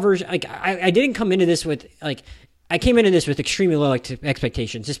saw a version, like I didn't come into this with like, I came into this with extremely low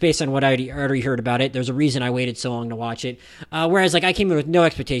expectations, just based on what I already heard about it. There's a reason I waited so long to watch it. Whereas, like, I came in with no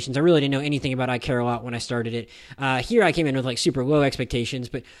expectations. I really didn't know anything about I Care a Lot when I started it. Here, I came in with, like, super low expectations.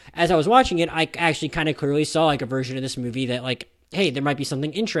 But as I was watching it, I actually kind of clearly saw, like, a version of this movie that, like, hey, there might be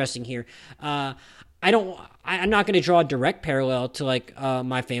something interesting here. I'm not going to draw a direct parallel to, like,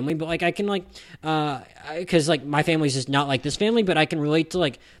 my family, but, like, I can, like, because, like, my family's just not like this family, but I can relate to,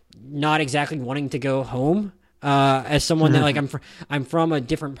 like, not exactly wanting to go home. As someone that like I'm from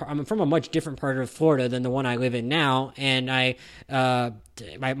a much different part of Florida than the one I live in now, and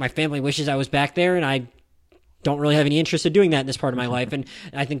my family wishes I was back there, and I don't really have any interest in doing that in this part of my life. And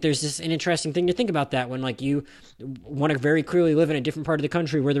I think there's an interesting thing to think about that when like you want to very clearly live in a different part of the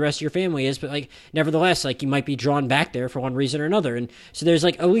country where the rest of your family is, but like nevertheless like you might be drawn back there for one reason or another. And so there's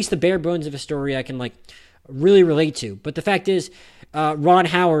like at least the bare bones of a story I can like really relate to. But the fact is, Ron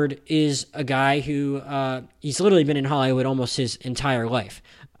Howard is a guy who he's literally been in Hollywood almost his entire life.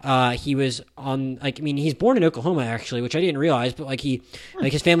 He was on, like, I mean, he's born in Oklahoma actually, which I didn't realize, but like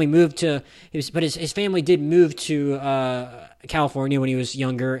his family moved to, his family did move to California when he was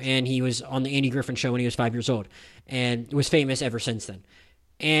younger, and he was on the Andy Griffin Show when he was 5 years old, and was famous ever since then.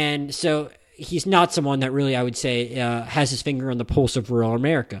 And so he's not someone that really, I would say, has his finger on the pulse of rural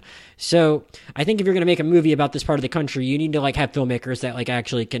America. So I think if you're going to make a movie about this part of the country, you need to like have filmmakers that like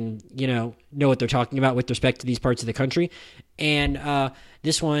actually can, you know what they're talking about with respect to these parts of the country. And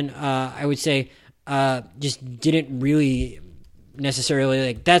this one, I would say, just didn't really necessarily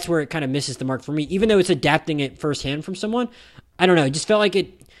like. That's where it kind of misses the mark for me. Even though it's adapting it firsthand from someone, I don't know. It just felt like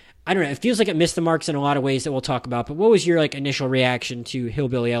it. I don't know. It feels like it missed the marks in a lot of ways that we'll talk about. But what was your like initial reaction to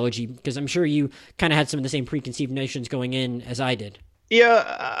Hillbilly Elegy? Because I'm sure you kind of had some of the same preconceived notions going in as I did.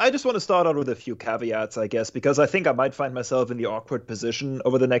 Yeah, I just want to start out with a few caveats, I guess, because I think I might find myself in the awkward position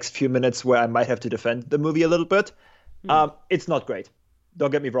over the next few minutes where I might have to defend the movie a little bit. It's not great.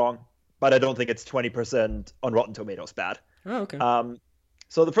 Don't get me wrong, but I don't think it's 20% on Rotten Tomatoes bad. Oh, okay.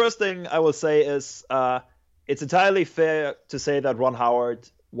 So the first thing I will say is it's entirely fair to say that Ron Howard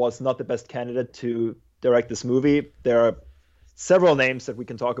was not the best candidate to direct this movie. There are several names that we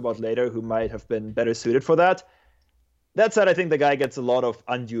can talk about later who might have been better suited for that. That said, I think the guy gets a lot of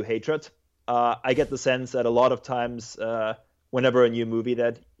undue hatred. I get the sense that a lot of times whenever a new movie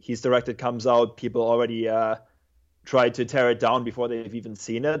that he's directed comes out, people already try to tear it down before they've even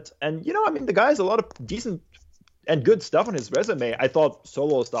seen it. And, I mean, the guy has a lot of decent and good stuff on his resume. I thought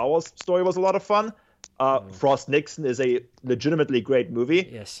Solo: Star Wars Story was a lot of fun. Frost Nixon is a legitimately great movie.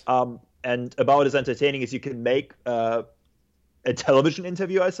 Yes. And about as entertaining as you can make a television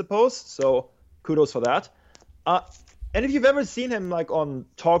interview, I suppose. So kudos for that. And if you've ever seen him like on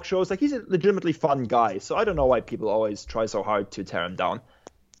talk shows, like he's a legitimately fun guy. So I don't know why people always try so hard to tear him down.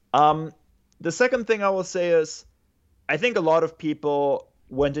 The second thing I will say is I think a lot of people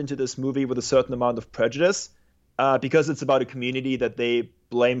went into this movie with a certain amount of prejudice because it's about a community that they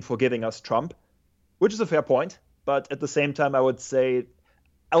blame for giving us Trump, which is a fair point. But at the same time, I would say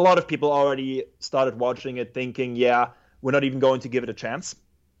a lot of people already started watching it thinking, yeah, we're not even going to give it a chance.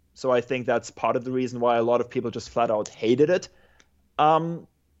 So I think that's part of the reason why a lot of people just flat out hated it. And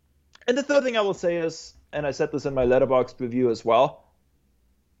the third thing I will say is, and I said this in my Letterboxd review as well,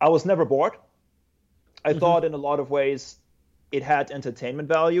 I was never bored. I thought in a lot of ways it had entertainment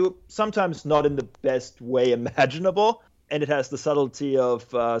value, sometimes not in the best way imaginable. And it has the subtlety of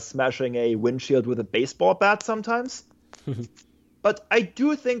smashing a windshield with a baseball bat sometimes. But I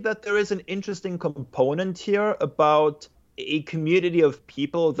do think that there is an interesting component here about a community of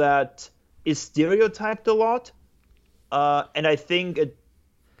people that is stereotyped a lot. And I think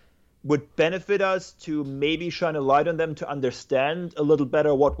would benefit us to maybe shine a light on them to understand a little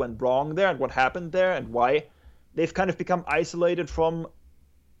better what went wrong there and what happened there and why they've kind of become isolated from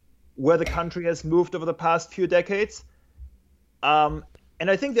where the country has moved over the past few decades. And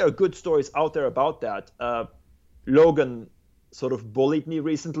I think there are good stories out there about that. Logan sort of bullied me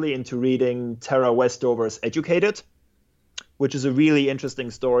recently into reading Tara Westover's Educated, which is a really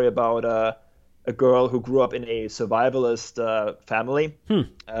interesting story about a girl who grew up in a survivalist family,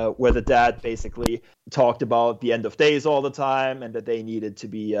 where the dad basically talked about the end of days all the time and that they needed to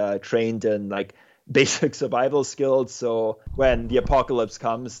be trained in like basic survival skills, so when the apocalypse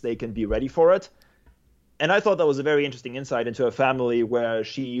comes, they can be ready for it. And I thought that was a very interesting insight into a family where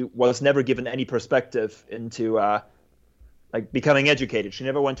she was never given any perspective into like becoming educated. She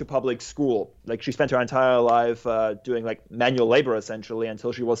never went to public school. Like she spent her entire life doing like manual labor essentially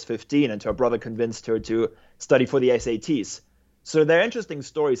until she was 15, and her brother convinced her to study for the SATs. So there are interesting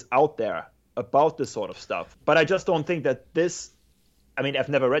stories out there about this sort of stuff. But I just don't think that this, I mean, I've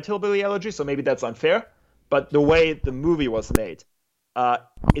never read Hillbilly Elegy, so maybe that's unfair. But the way the movie was made,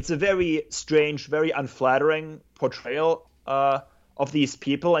 it's a very strange, very unflattering portrayal of these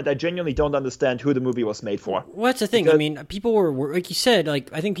people, and I genuinely don't understand who the movie was made for. Well, that's the thing. I mean, people were, like you said, like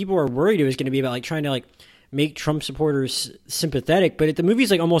I think people were worried it was going to be about like trying to like make Trump supporters sympathetic, but the movie's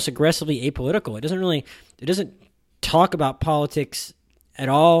like almost aggressively apolitical. It doesn't talk about politics at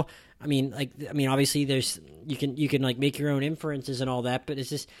all. I mean, obviously you can like make your own inferences and all that, but it's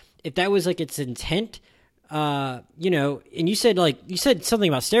just, if that was like its intent, and you said something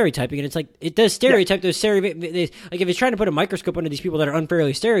about stereotyping, and it's like, it does stereotype those like if it's trying to put a microscope under these people that are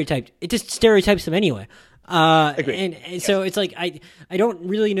unfairly stereotyped, it just stereotypes them anyway. And yes. So it's like, I don't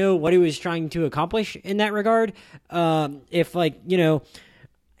really know what it was trying to accomplish in that regard. If like,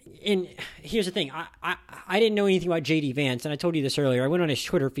 and here's the thing, I didn't know anything about JD Vance, and I told you this earlier. I went on his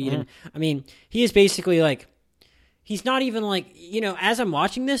Twitter feed, and I mean, he is basically like, he's not even like, as I'm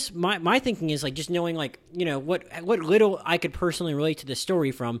watching this, my thinking is like just knowing like, what little I could personally relate to this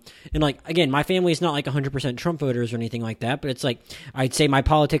story from. And like, again, my family is not like 100% Trump voters or anything like that, but it's like, I'd say my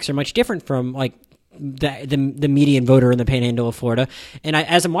politics are much different from like the median voter in the panhandle of Florida. And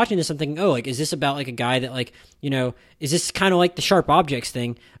as I'm watching this, I'm thinking, oh, like, is this about like a guy that like, is this kind of like the sharp objects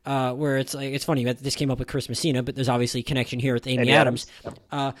thing, where it's like, it's funny that this came up with Chris Messina, but there's obviously a connection here with Amy Adams,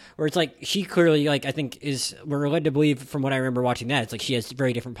 where it's like, she clearly, like, I think we're led to believe from what I remember watching that, it's like she has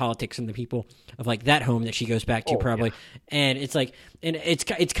very different politics than the people of like that home that she goes back to probably. Yeah. And it's like, and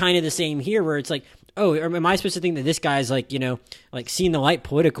it's kind of the same here where it's like, oh, am I supposed to think that this guy's like, like seeing the light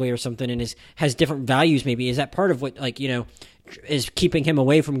politically or something and has different values maybe? Is that part of what, like, is keeping him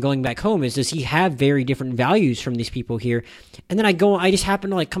away from going back home? Does he have very different values from these people here? And then I just happen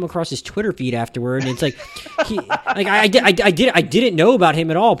to like come across his Twitter feed afterward, and it's like I didn't know about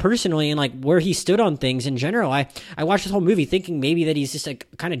him at all personally, and like where he stood on things in general. I watched this whole movie thinking maybe that he's just like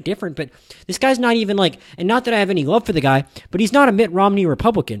kind of different, but this guy's not even like, and not that I have any love for the guy, but he's not a Mitt Romney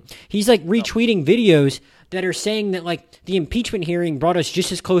Republican. He's like retweeting videos that are saying that like the impeachment hearing brought us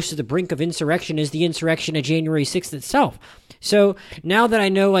just as close to the brink of insurrection as the insurrection of January 6th itself. So now that I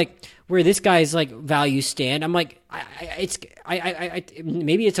know like where this guy's like values stand, I'm like,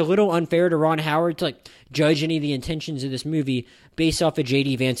 maybe it's a little unfair to Ron Howard to like judge any of the intentions of this movie based off of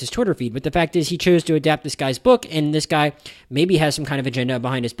JD Vance's Twitter feed. But the fact is, he chose to adapt this guy's book, and this guy maybe has some kind of agenda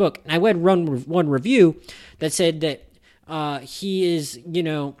behind his book. And I read one review that said that he is,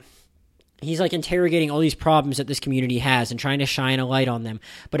 he's like interrogating all these problems that this community has and trying to shine a light on them.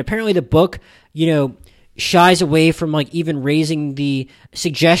 But apparently the book, shies away from like even raising the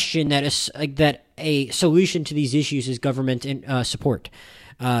suggestion that a solution to these issues is government support.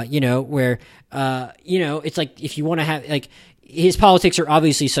 Where it's like, if you want to have like, his politics are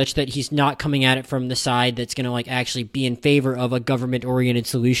obviously such that he's not coming at it from the side that's going to like actually be in favor of a government oriented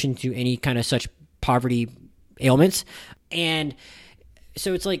solution to any kind of such poverty ailments. And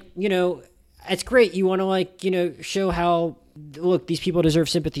so it's like, it's great. You want to like, show how, look, these people deserve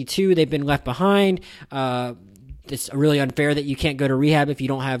sympathy too. They've been left behind. It's really unfair that you can't go to rehab if you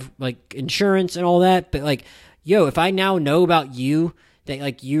don't have like insurance and all that. But like, if I now know about you, that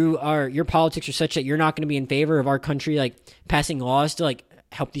like your politics are such that you're not going to be in favor of our country like passing laws to like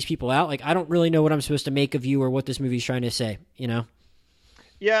help these people out, like I don't really know what I'm supposed to make of you or what this movie's trying to say,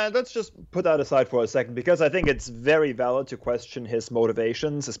 Yeah, let's just put that aside for a second, because I think it's very valid to question his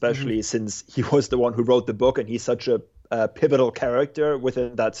motivations, especially since he was the one who wrote the book and he's such a pivotal character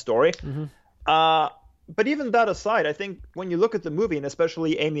within that story. But even that aside, I think when you look at the movie, and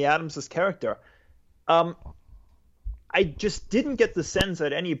especially Amy Adams' character, I just didn't get the sense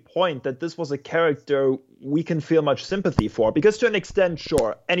at any point that this was a character we can feel much sympathy for. Because to an extent,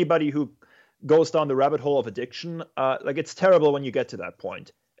 sure, anybody who goes down the rabbit hole of addiction, like it's terrible when you get to that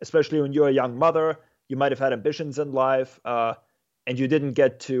point, especially when you're a young mother, you might have had ambitions in life, and you didn't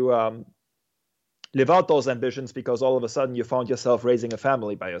get to live out those ambitions because all of a sudden you found yourself raising a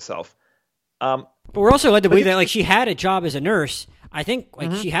family by yourself. But we're also led to believe that like she had a job as a nurse. I think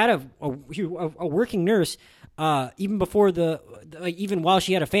like she had a working nurse even before even while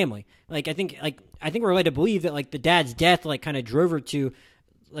she had a family. Like I think we're led to believe that like the dad's death like kind of drove her to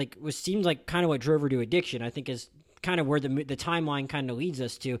seems like kind of what drove her to addiction. I think is kind of where the timeline kind of leads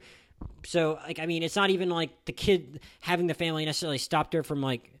us to. So like I mean it's not even like the kid having the family necessarily stopped her from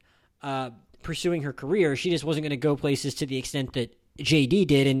like pursuing her career. She just wasn't going to go places to the extent that JD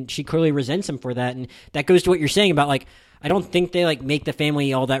did, and she clearly resents him for that. And that goes to what you're saying about like I don't think they like make the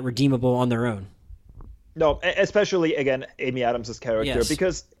family all that redeemable on their own. No, especially again Amy Adams' character,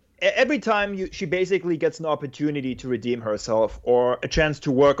 because every time she basically gets an opportunity to redeem herself or a chance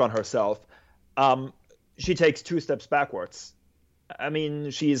to work on herself, she takes 2 steps backwards. I mean,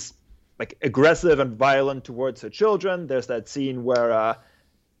 she's like aggressive and violent towards her children. There's that scene where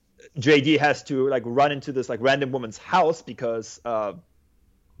JD has to like run into this like random woman's house because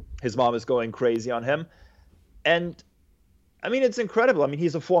his mom is going crazy on him. And I mean, it's incredible. I mean,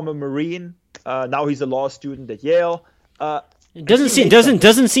 he's a former Marine. Now he's a law student at Yale. It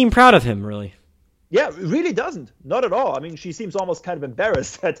doesn't seem proud of him, really. Yeah, it really doesn't. Not at all. I mean, she seems almost kind of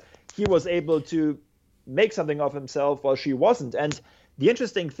embarrassed that he was able to make something of himself while she wasn't. And the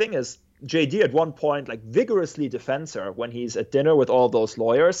interesting thing is, JD at one point like vigorously defends her when he's at dinner with all those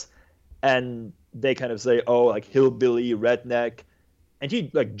lawyers, and they kind of say, "Oh, like hillbilly, redneck," and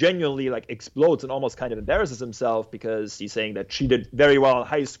he like genuinely like explodes and almost kind of embarrasses himself because he's saying that she did very well in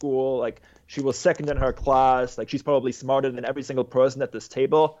high school, like she was second in her class, like she's probably smarter than every single person at this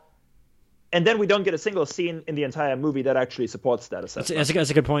table. And then we don't get a single scene in the entire movie that actually supports that assessment. That's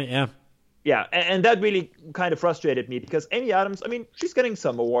a good point, yeah. Yeah, and that really kind of frustrated me because Amy Adams, I mean, she's getting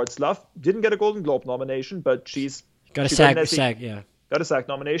some awards love. Didn't get a Golden Globe nomination, but she's got a SAG, yeah. Got a SAG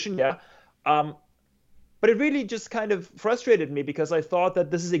nomination, yeah. But it really just kind of frustrated me because I thought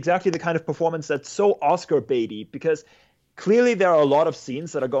that this is exactly the kind of performance that's so Oscar baity, because clearly there are a lot of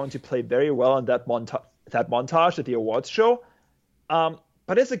scenes that are going to play very well in that montage at the awards show.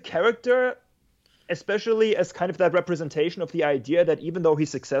 But as a character, especially as kind of that representation of the idea that even though he's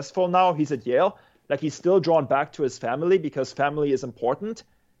successful now, he's at Yale, like he's still drawn back to his family because family is important.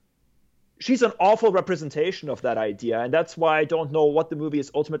 She's an awful representation of that idea. And that's why I don't know what the movie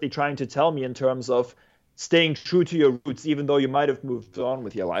is ultimately trying to tell me in terms of staying true to your roots, even though you might have moved on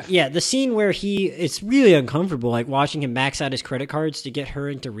with your life. Yeah, the scene where it's really uncomfortable, like watching him max out his credit cards to get her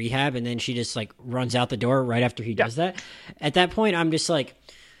into rehab, and then she just like runs out the door right after he does that. At that point, I'm just like,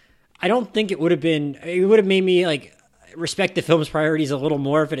 I don't think it would have made me like respect the film's priorities a little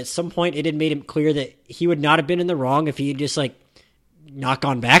more if at some point it had made him clear that he would not have been in the wrong if he had just like not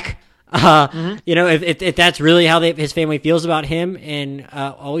gone back. You know, if that's really how his family feels about him and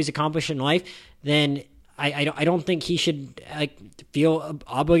all he's accomplished in life, then I don't think he should like feel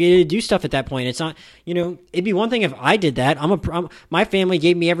obligated to do stuff at that point. It's not, you know, it'd be one thing if I did that. My family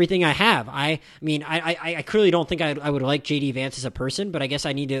gave me everything I have. I mean, I clearly don't think I would like JD Vance as a person, but I guess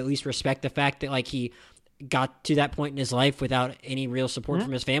I need to at least respect the fact that like he got to that point in his life without any real support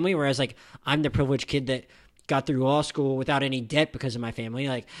from his family. Whereas like I'm the privileged kid that got through law school without any debt because of my family.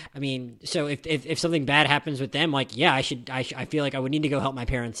 Like, I mean, so if something bad happens with them, like, yeah, I feel like I would need to go help my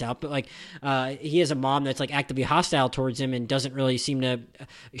parents out. But like, he has a mom that's like actively hostile towards him and doesn't really seem to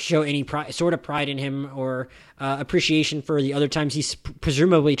show any pride in him or appreciation for the other times he's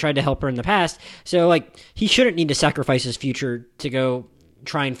presumably tried to help her in the past. So like, he shouldn't need to sacrifice his future to go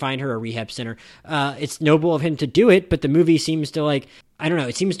try and find her a rehab center. It's noble of him to do it, but the movie seems to like, I don't know,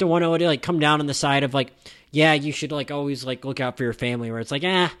 it seems to want to like come down on the side of like, yeah, you should like always like look out for your family, where it's like,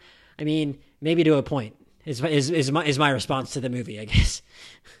 I mean, maybe to a point is my response to the movie, I guess.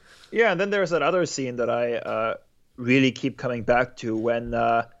 Yeah, and then there's that other scene that I really keep coming back to when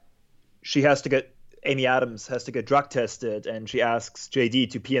Amy Adams has to get drug tested, and she asks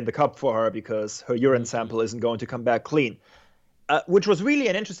JD to pee in the cup for her because her urine sample isn't going to come back clean. Which was really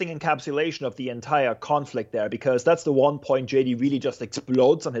an interesting encapsulation of the entire conflict there, because that's the one point JD really just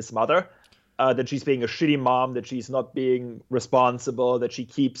explodes on his mother. That she's being a shitty mom, that she's not being responsible, that she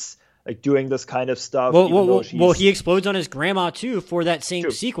keeps like doing this kind of stuff. Well, he explodes on his grandma too for that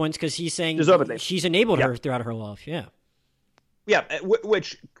same sequence because he's saying she's enabled her throughout her life. Yeah. Yeah,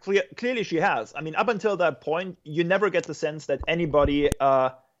 which clearly she has. I mean, up until that point, you never get the sense that anybody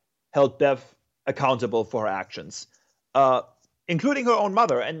held Bev accountable for her actions. uh, including her own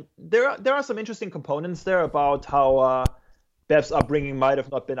mother. And there are some interesting components there about how Bev's upbringing might have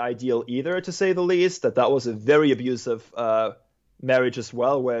not been ideal either, to say the least. That was a very abusive marriage as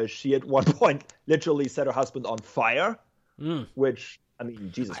well, where she at one point literally set her husband on fire, which, I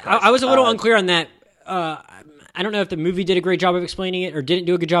mean, Jesus Christ. I was a little unclear on that. I don't know if the movie did a great job of explaining it or didn't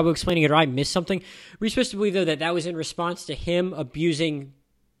do a good job of explaining it, or I missed something. Were you supposed to believe, though, that was in response to him abusing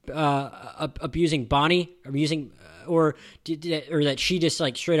Bonnie, or that she just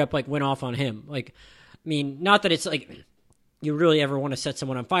like straight up like went off on him? Like, I mean, not that it's like you really ever want to set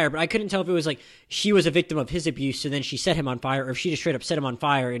someone on fire, but I couldn't tell if it was like she was a victim of his abuse, so then she set him on fire, or if she just straight up set him on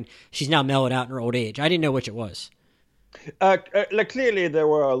fire and she's now mellowed out in her old age. I didn't know which it was. Like clearly there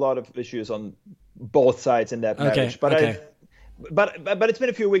were a lot of issues on both sides in that marriage, but it's been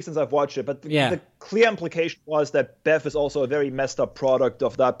a few weeks since I've watched it. But the clear implication was that Bev is also a very messed up product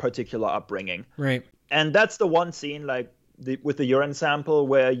of that particular upbringing, right? And that's the one scene, like with the urine sample,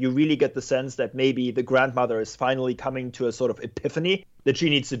 where you really get the sense that maybe the grandmother is finally coming to a sort of epiphany that she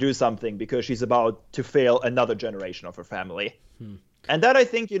needs to do something because she's about to fail another generation of her family. And that, I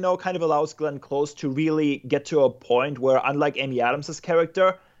think, kind of allows Glenn Close to really get to a point where, unlike Amy Adams'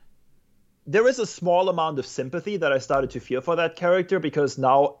 character, there is a small amount of sympathy that I started to feel for that character, because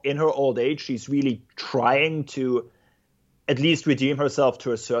now in her old age, she's really trying to at least redeem herself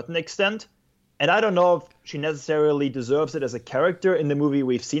to a certain extent. And I don't know if she necessarily deserves it as a character in the movie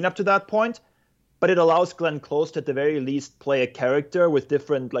we've seen up to that point, but it allows Glenn Close to at the very least play a character with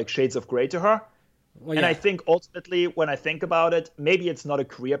different like shades of gray to her. Well, and I think ultimately, when I think about it, maybe it's not a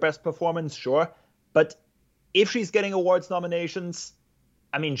career best performance, sure, but if she's getting awards nominations,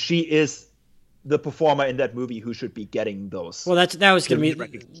 I mean, she is the performer in that movie who should be getting those. Well, that was going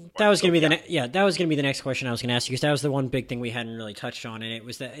to be the next question I was going to ask you, because that was the one big thing we hadn't really touched on, and it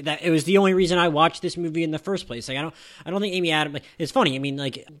was that it was the only reason I watched this movie in the first place. Like, I don't think Amy Adams. Like, it's funny. I mean,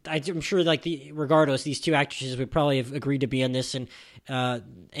 like, I'm sure like regardless, these two actresses would probably have agreed to be in this, and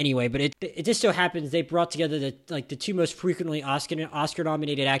anyway, but it just so happens they brought together the two most frequently Oscar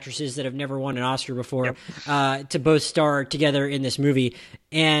nominated actresses that have never won an Oscar before, to both star together in this movie,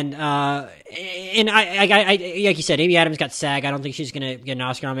 and I like you said, Amy Adams got SAG. I don't think she's going to get an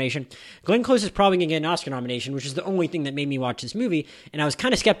Oscar nomination. Glenn Close is probably going to get an Oscar nomination, which is the only thing that made me watch this movie. And I was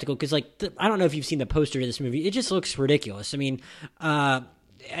kind of skeptical because, like, I don't know if you've seen the poster to this movie. It just looks ridiculous. I mean,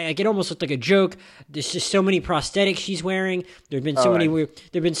 it almost looked like a joke. There's just so many prosthetics she's wearing. There've been so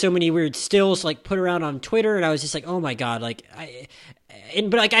many weird stills like put around on Twitter, and I was just like, oh my god, like,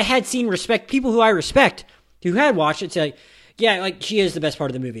 but I had seen people who I respect who had watched it say, like, yeah, like, she is the best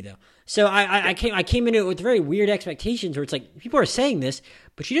part of the movie though. So I came into it with very weird expectations where it's like, people are saying this,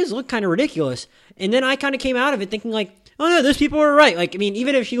 but she does look kind of ridiculous. And then I kind of came out of it thinking like, oh no, those people are right. Like, I mean,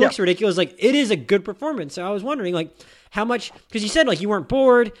 even if she looks ridiculous, like, it is a good performance. So I was wondering like how much, because you said like you weren't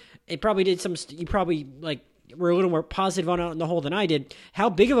bored. It probably did you probably like were a little more positive on the whole than I did. How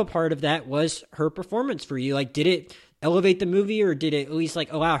big of a part of that was her performance for you? Like, did it elevate the movie, or did it at least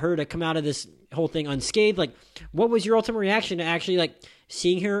like allow her to come out of this whole thing unscathed? Like, what was your ultimate reaction to actually like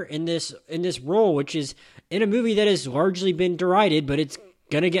seeing her in this role, which is in a movie that has largely been derided, but it's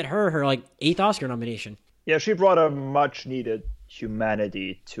gonna get her like 8th Oscar nomination? Yeah, she brought a much needed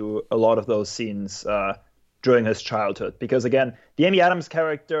humanity to a lot of those scenes during his childhood. Because again, the Amy Adams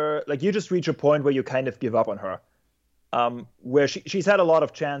character, like, you just reach a point where you kind of give up on her, where she's had a lot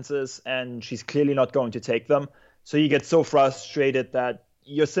of chances and she's clearly not going to take them. So you get so frustrated that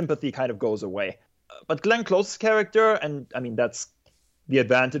your sympathy kind of goes away. But Glenn Close's character, and I mean, that's the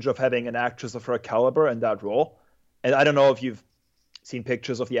advantage of having an actress of her caliber in that role. And I don't know if you've seen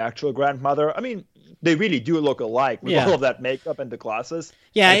pictures of the actual grandmother. I mean, they really do look alike with all of that makeup and the glasses.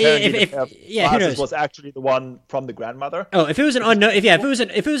 Yeah, who knows? Was actually the one from the grandmother. Oh, if it was an unknown, if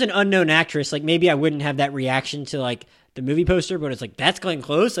it was an unknown actress, like, maybe I wouldn't have that reaction to like the movie poster. But it's like, that's Glenn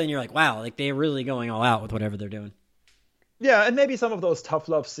Close, and you're like, wow, like, they're really going all out with whatever they're doing. Yeah, and maybe some of those tough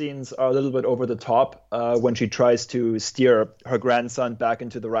love scenes are a little bit over the top when she tries to steer her grandson back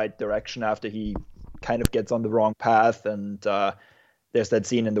into the right direction after he kind of gets on the wrong path. And there's that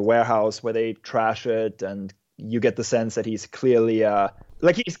scene in the warehouse where they trash it, and you get the sense that he's clearly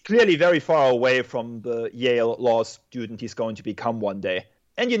very far away from the Yale law student he's going to become one day.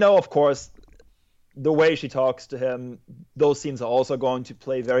 And, of course, the way she talks to him, those scenes are also going to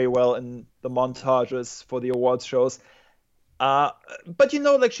play very well in the montages for the awards shows. But,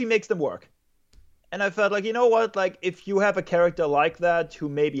 like, she makes them work. And I felt like, you know what, like, if you have a character like that who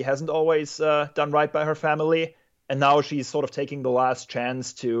maybe hasn't always done right by her family, and now she's sort of taking the last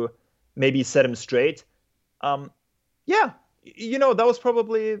chance to maybe set him straight, that was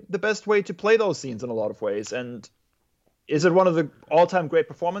probably the best way to play those scenes in a lot of ways. And Is it one of the all-time great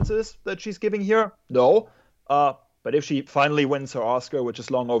performances that she's giving here? No. But if she finally wins her Oscar, which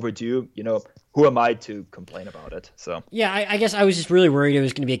is long overdue, who am I to complain about it? So yeah, I guess I was just really worried it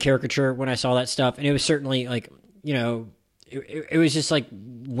was going to be a caricature when I saw that stuff, and it was certainly like, it was just like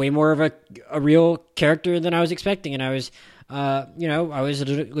way more of a real character than I was expecting, and I was, I was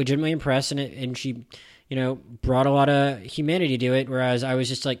legitimately impressed, and she, brought a lot of humanity to it, whereas I was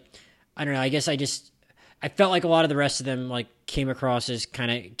just like, I don't know, I guess I felt like a lot of the rest of them like came across as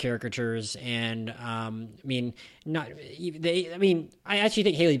kind of caricatures, and I actually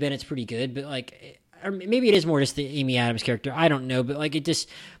think Haley Bennett's pretty good, but like, or maybe it is more just the Amy Adams character. I don't know, but like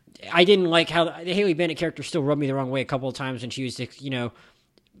I didn't like how the Haley Bennett character still rubbed me the wrong way a couple of times when she was,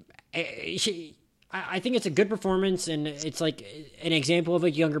 I think it's a good performance, and it's like an example of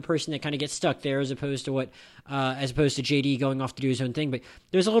a younger person that kind of gets stuck there, as opposed to JD going off to do his own thing. But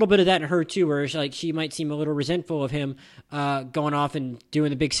there's a little bit of that in her too, where she might seem a little resentful of him going off and doing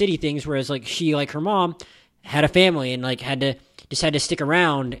the big city things, whereas like she, like her mom, had a family and like had to stick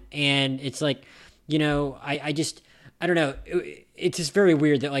around. And it's like, I don't know. It's just very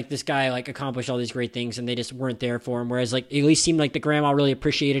weird that like this guy like accomplished all these great things and they just weren't there for him. Whereas like it at least seemed like the grandma really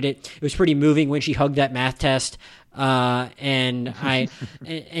appreciated it. It was pretty moving when she hugged that math test. And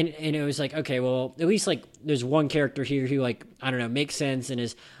it was like, okay, well, at least like there's one character here who like, I don't know, makes sense and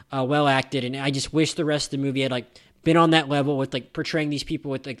is well acted. And I just wish the rest of the movie had like been on that level with like portraying these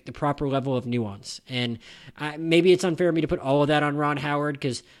people with like the proper level of nuance. And maybe it's unfair of me to put all of that on Ron Howard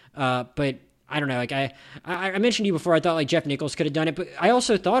but I don't know. Like I mentioned to you before, I thought like Jeff Nichols could have done it, but I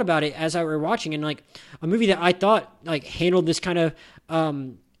also thought about it as I were watching, and like a movie that I thought like handled this kind of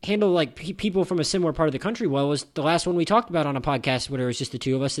handle like people from a similar part of the country well was the last one we talked about on a podcast where it was just the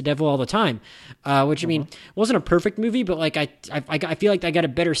two of us, The Devil All the Time, which I mean wasn't a perfect movie, but like I feel like I got a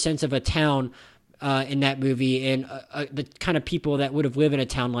better sense of a town in that movie and the kind of people that would have lived in a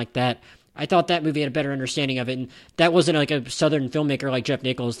town like that. I thought that movie had a better understanding of it, and that wasn't like a Southern filmmaker like Jeff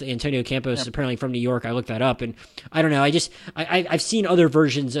Nichols. Antonio Campos is apparently from New York. I looked that up, and I don't know. I've seen other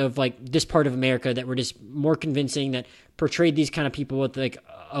versions of like this part of America that were just more convincing, that portrayed these kind of people with like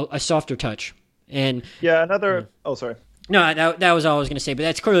a softer touch. And yeah, Oh, sorry. No, that was all I was going to say. But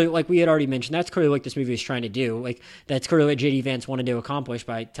that's clearly, like we had already mentioned, that's clearly what this movie is trying to do. Like that's clearly what J.D. Vance wanted to accomplish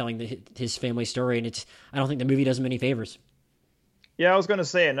by telling his family story, and I don't think the movie does him any favors. Yeah, I was going to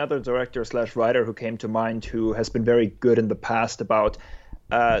say another director/writer who came to mind who has been very good in the past about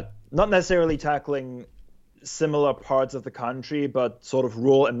not necessarily tackling similar parts of the country, but sort of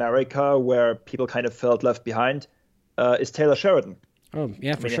rural America where people kind of felt left behind, is Taylor Sheridan. Oh,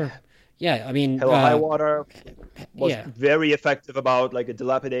 yeah, for sure. Yeah, I mean... Hell or High Water was very effective about like a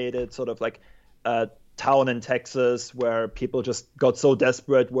dilapidated sort of like town in Texas where people just got so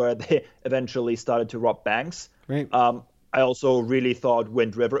desperate where they eventually started to rob banks. Right. I also really thought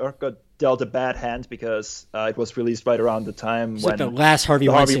Wind River got dealt a bad hand because it was released right around the time when like the last Harvey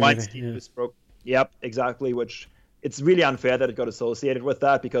Weinstein was broke. Yep, exactly. Which it's really unfair that it got associated with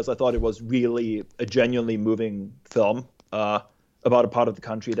that because I thought it was really a genuinely moving film about a part of the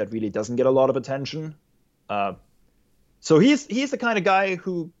country that really doesn't get a lot of attention. So he's the kind of guy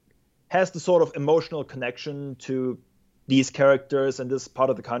who has the sort of emotional connection to these characters in this part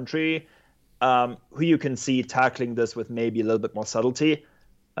of the country. Who you can see tackling this with maybe a little bit more subtlety,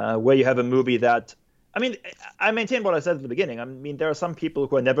 where you have a movie that, I mean, I maintain what I said at the beginning. I mean, there are some people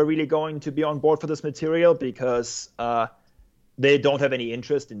who are never really going to be on board for this material because they don't have any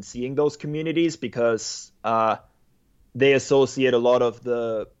interest in seeing those communities because they associate a lot of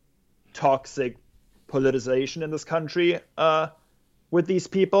the toxic politicization in this country with these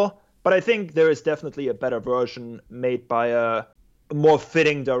people. But I think there is definitely a better version made by a more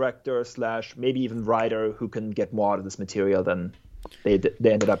fitting director / maybe even writer who can get more out of this material than they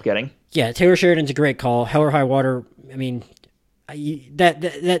ended up getting. Yeah, Taylor Sheridan's a great call. Hell or High Water. I mean,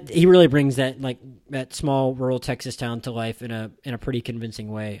 that he really brings that small rural Texas town to life in a pretty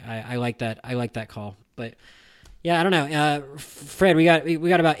convincing way. I like that. I like that call. But yeah, I don't know. Fred, we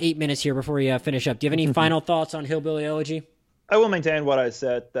got about 8 minutes here before we finish up. Do you have any final thoughts on Hillbilly Elegy? I will maintain what I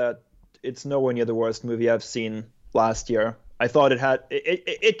said, that it's nowhere near the worst movie I've seen last year. I thought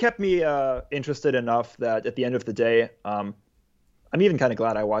it kept me interested enough that at the end of the day, I'm even kind of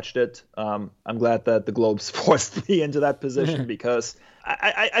glad I watched it. I'm glad that the Globes forced me into that position because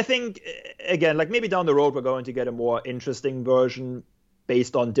I think, again, like maybe down the road we're going to get a more interesting version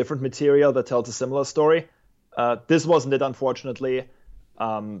based on different material that tells a similar story. This wasn't it, unfortunately.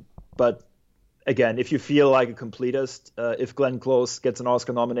 But again, if you feel like a completist, if Glenn Close gets an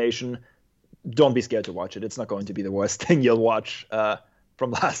Oscar nomination, don't be scared to watch it. It's not going to be the worst thing you'll watch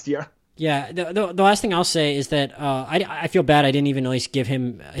from last year. Yeah, the last thing I'll say is that I feel bad I didn't even at least give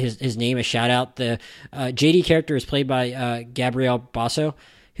him his name a shout out. The JD character is played by Gabriel Basso,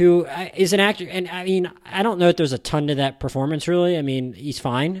 who is an actor, and I mean, I don't know if there's a ton to that performance really. I mean, he's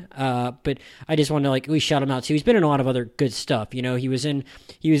fine, but I just want to like at least shout him out too. He's been in a lot of other good stuff. You know, he was in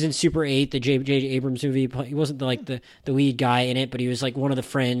Super 8, the J.J. Abrams movie. He wasn't the lead guy in it, but he was like one of the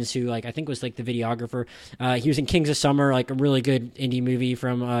friends who like I think was like the videographer. He was in Kings of Summer, like a really good indie movie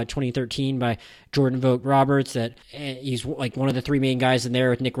from 2013 by Jordan Vogt Roberts. That he's like one of the three main guys in there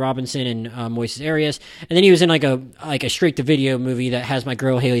with Nick Robinson and Moises Arias. And then he was in like a straight to video movie that has my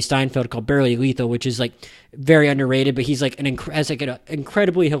girl Haley Steinfeld called Barely Lethal, which is like very underrated, but he's like has like an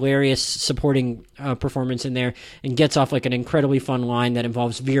incredibly hilarious supporting performance in there, and gets off like an incredibly fun line that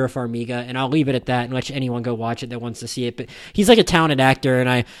involves Vera Farmiga. And I'll leave it at that and let anyone go watch it that wants to see it. But he's like a talented actor,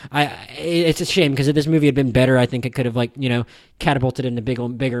 and it's a shame because if this movie had been better, I think it could have like catapulted into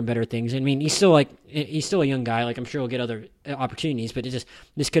bigger and better things. I mean, he's still a young guy. Like I'm sure he'll get other opportunities, but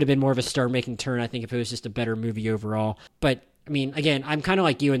this could have been more of a star-making turn, I think, if it was just a better movie overall. But I mean, again, I'm kind of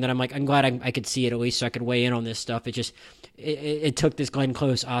like you in that I'm glad I could see it at least so I could weigh in on this stuff. It took this Glenn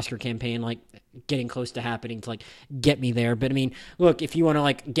Close Oscar campaign like getting close to happening to like get me there. But I mean, look, if you want to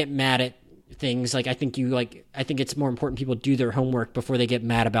like get mad at things, like I think it's more important people do their homework before they get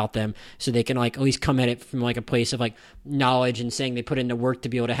mad about them, so they can like at least come at it from like a place of like knowledge and saying they put in the work to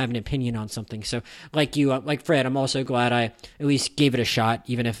be able to have an opinion on something. So like you, like Fred, I'm also glad I at least gave it a shot,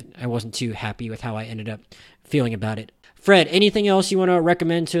 even if I wasn't too happy with how I ended up feeling about it. Fred, anything else you want to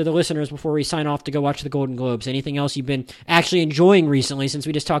recommend to the listeners before we sign off to go watch the Golden Globes? Anything else you've been actually enjoying recently, since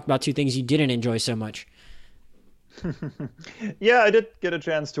we just talked about two things you didn't enjoy so much? Yeah, I did get a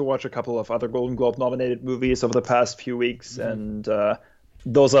chance to watch a couple of other Golden Globe nominated movies over the past few weeks, and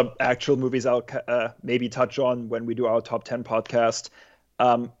those are actual movies I'll maybe touch on when we do our top 10 podcast.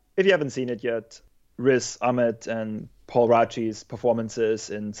 If you haven't seen it yet, Riz Ahmed and Paul Raci's performances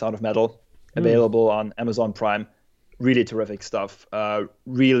in Sound of Metal, available on Amazon Prime. Really terrific stuff.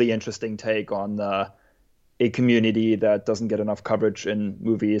 Really interesting take on a community that doesn't get enough coverage in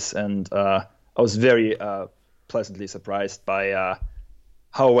movies, and I was very pleasantly surprised by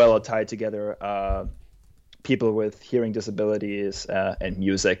how well it tied together people with hearing disabilities and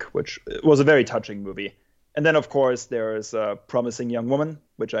music, which was a very touching movie. And then, of course, there's Promising Young Woman,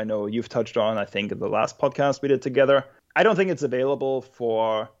 which I know you've touched on, I think, in the last podcast we did together. I don't think it's available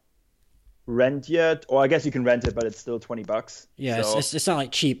for rent yet, or I guess you can rent it, but it's still $20. Yeah, so it's not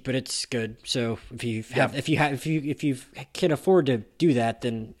like cheap, but it's good. So if you can afford to do that,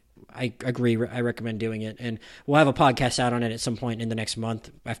 then I agree. I recommend doing it, and we'll have a podcast out on it at some point in the next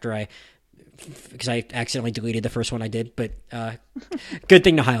month because I accidentally deleted the first one I did. But good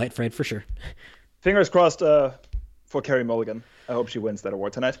thing to highlight, Fred, for sure. Fingers crossed for Carey Mulligan. I hope she wins that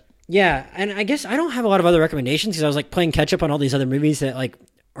award tonight. Yeah, and I guess I don't have a lot of other recommendations because I was like playing catch up on all these other movies that like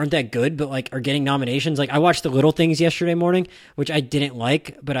aren't that good, but like are getting nominations. Like I watched The Little Things yesterday morning, which I didn't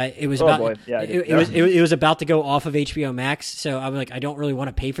like, but it was about to go off of HBO Max, so I was like, I don't really want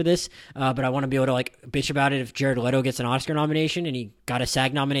to pay for this, but I want to be able to like bitch about it if Jared Leto gets an Oscar nomination, and he got a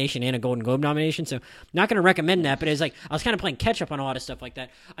SAG nomination and a Golden Globe nomination. So not going to recommend that, but it's like I was kind of playing catch up on a lot of stuff like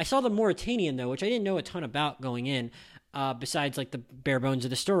that. I saw The Mauritanian though, which I didn't know a ton about going in. Besides like the bare bones of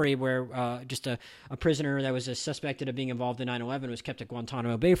the story where just a prisoner that was suspected of being involved in 9/11 was kept at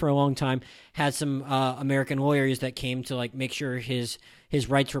Guantanamo Bay for a long time, had some American lawyers that came to like make sure his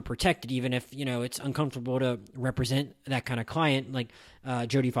rights were protected, even if it's uncomfortable to represent that kind of client. Like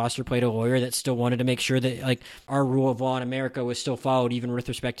Jodie Foster played a lawyer that still wanted to make sure that like our rule of law in America was still followed, even with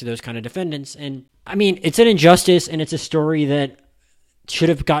respect to those kind of defendants. And I mean, it's an injustice, and it's a story that should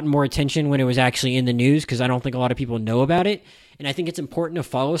have gotten more attention when it was actually in the news, because I don't think a lot of people know about it. And I think it's important to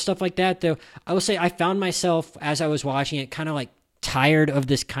follow stuff like that. Though I will say I found myself, as I was watching it, kind of like tired of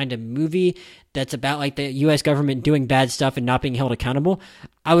this kind of movie that's about like the U.S. government doing bad stuff and not being held accountable.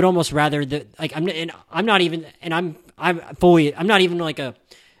 I would almost rather that like I'm not even like a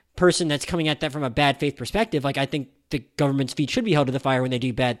person that's coming at that from a bad faith perspective. Like I think the government's feet should be held to the fire when they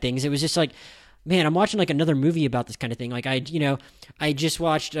do bad things. It was just like, man, I'm watching like another movie about this kind of thing. Like I just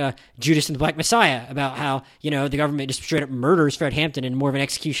watched Judas and the Black Messiah about how, the government just straight up murders Fred Hampton in more of an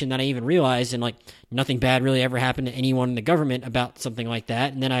execution than I even realized. And like nothing bad really ever happened to anyone in the government about something like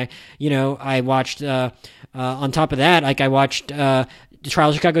that. And then I watched, on top of that, like I watched, the Trial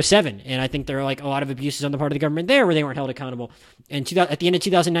of Chicago 7. And I think there are like a lot of abuses on the part of the government there where they weren't held accountable. And at the end of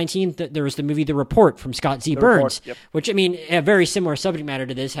 2019, there was the movie The Report from Scott Z. Burns, Report, yep. Which, I mean, a very similar subject matter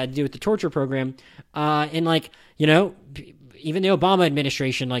to this, had to do with the torture program. And like, even the Obama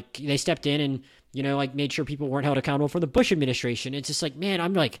administration, like they stepped in and, like made sure people weren't held accountable for the Bush administration. It's just like, man,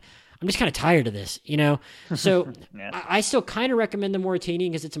 I'm just kind of tired of this, you know? So Yeah. I still kind of recommend the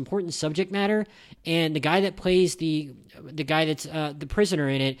Mauritanian because it's important subject matter. And the guy that plays the guy that's the prisoner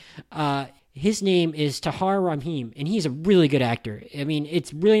in it, his name is Tahar Rahim, and he's a really good actor. I mean,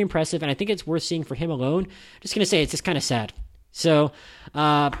 it's really impressive, and I think it's worth seeing for him alone. Just going to say it's just kind of sad. So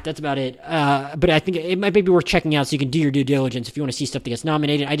that's about it. But I think it might be worth checking out so you can do your due diligence if you want to see stuff that gets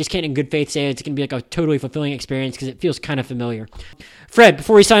nominated. I just can't in good faith say it's going to be like a totally fulfilling experience because it feels kind of familiar. Fred,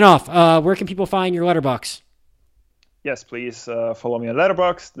 before we sign off, where can people find your letterbox? Yes, please follow me on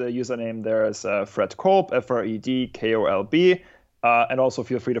Letterboxd. The username there is Fred Kolb, FredKolb. And also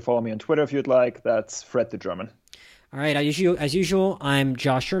feel free to follow me on Twitter if you'd like. That's Fred the German. All right, as usual, I'm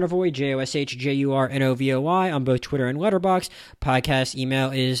Josh Chernovoy, JoshJurnovoy on both Twitter and Letterboxd. Podcast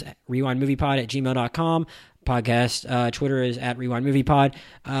email is rewindmoviepod@gmail.com. Podcast Twitter is @rewindmoviepod.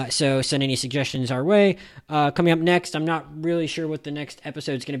 So send any suggestions our way. Coming up next, I'm not really sure what the next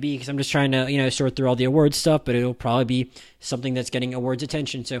episode is going to be because I'm just trying to sort through all the awards stuff, but it'll probably be something that's getting awards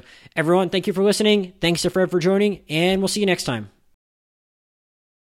attention. So everyone, thank you for listening. Thanks to Fred for joining, and we'll see you next time.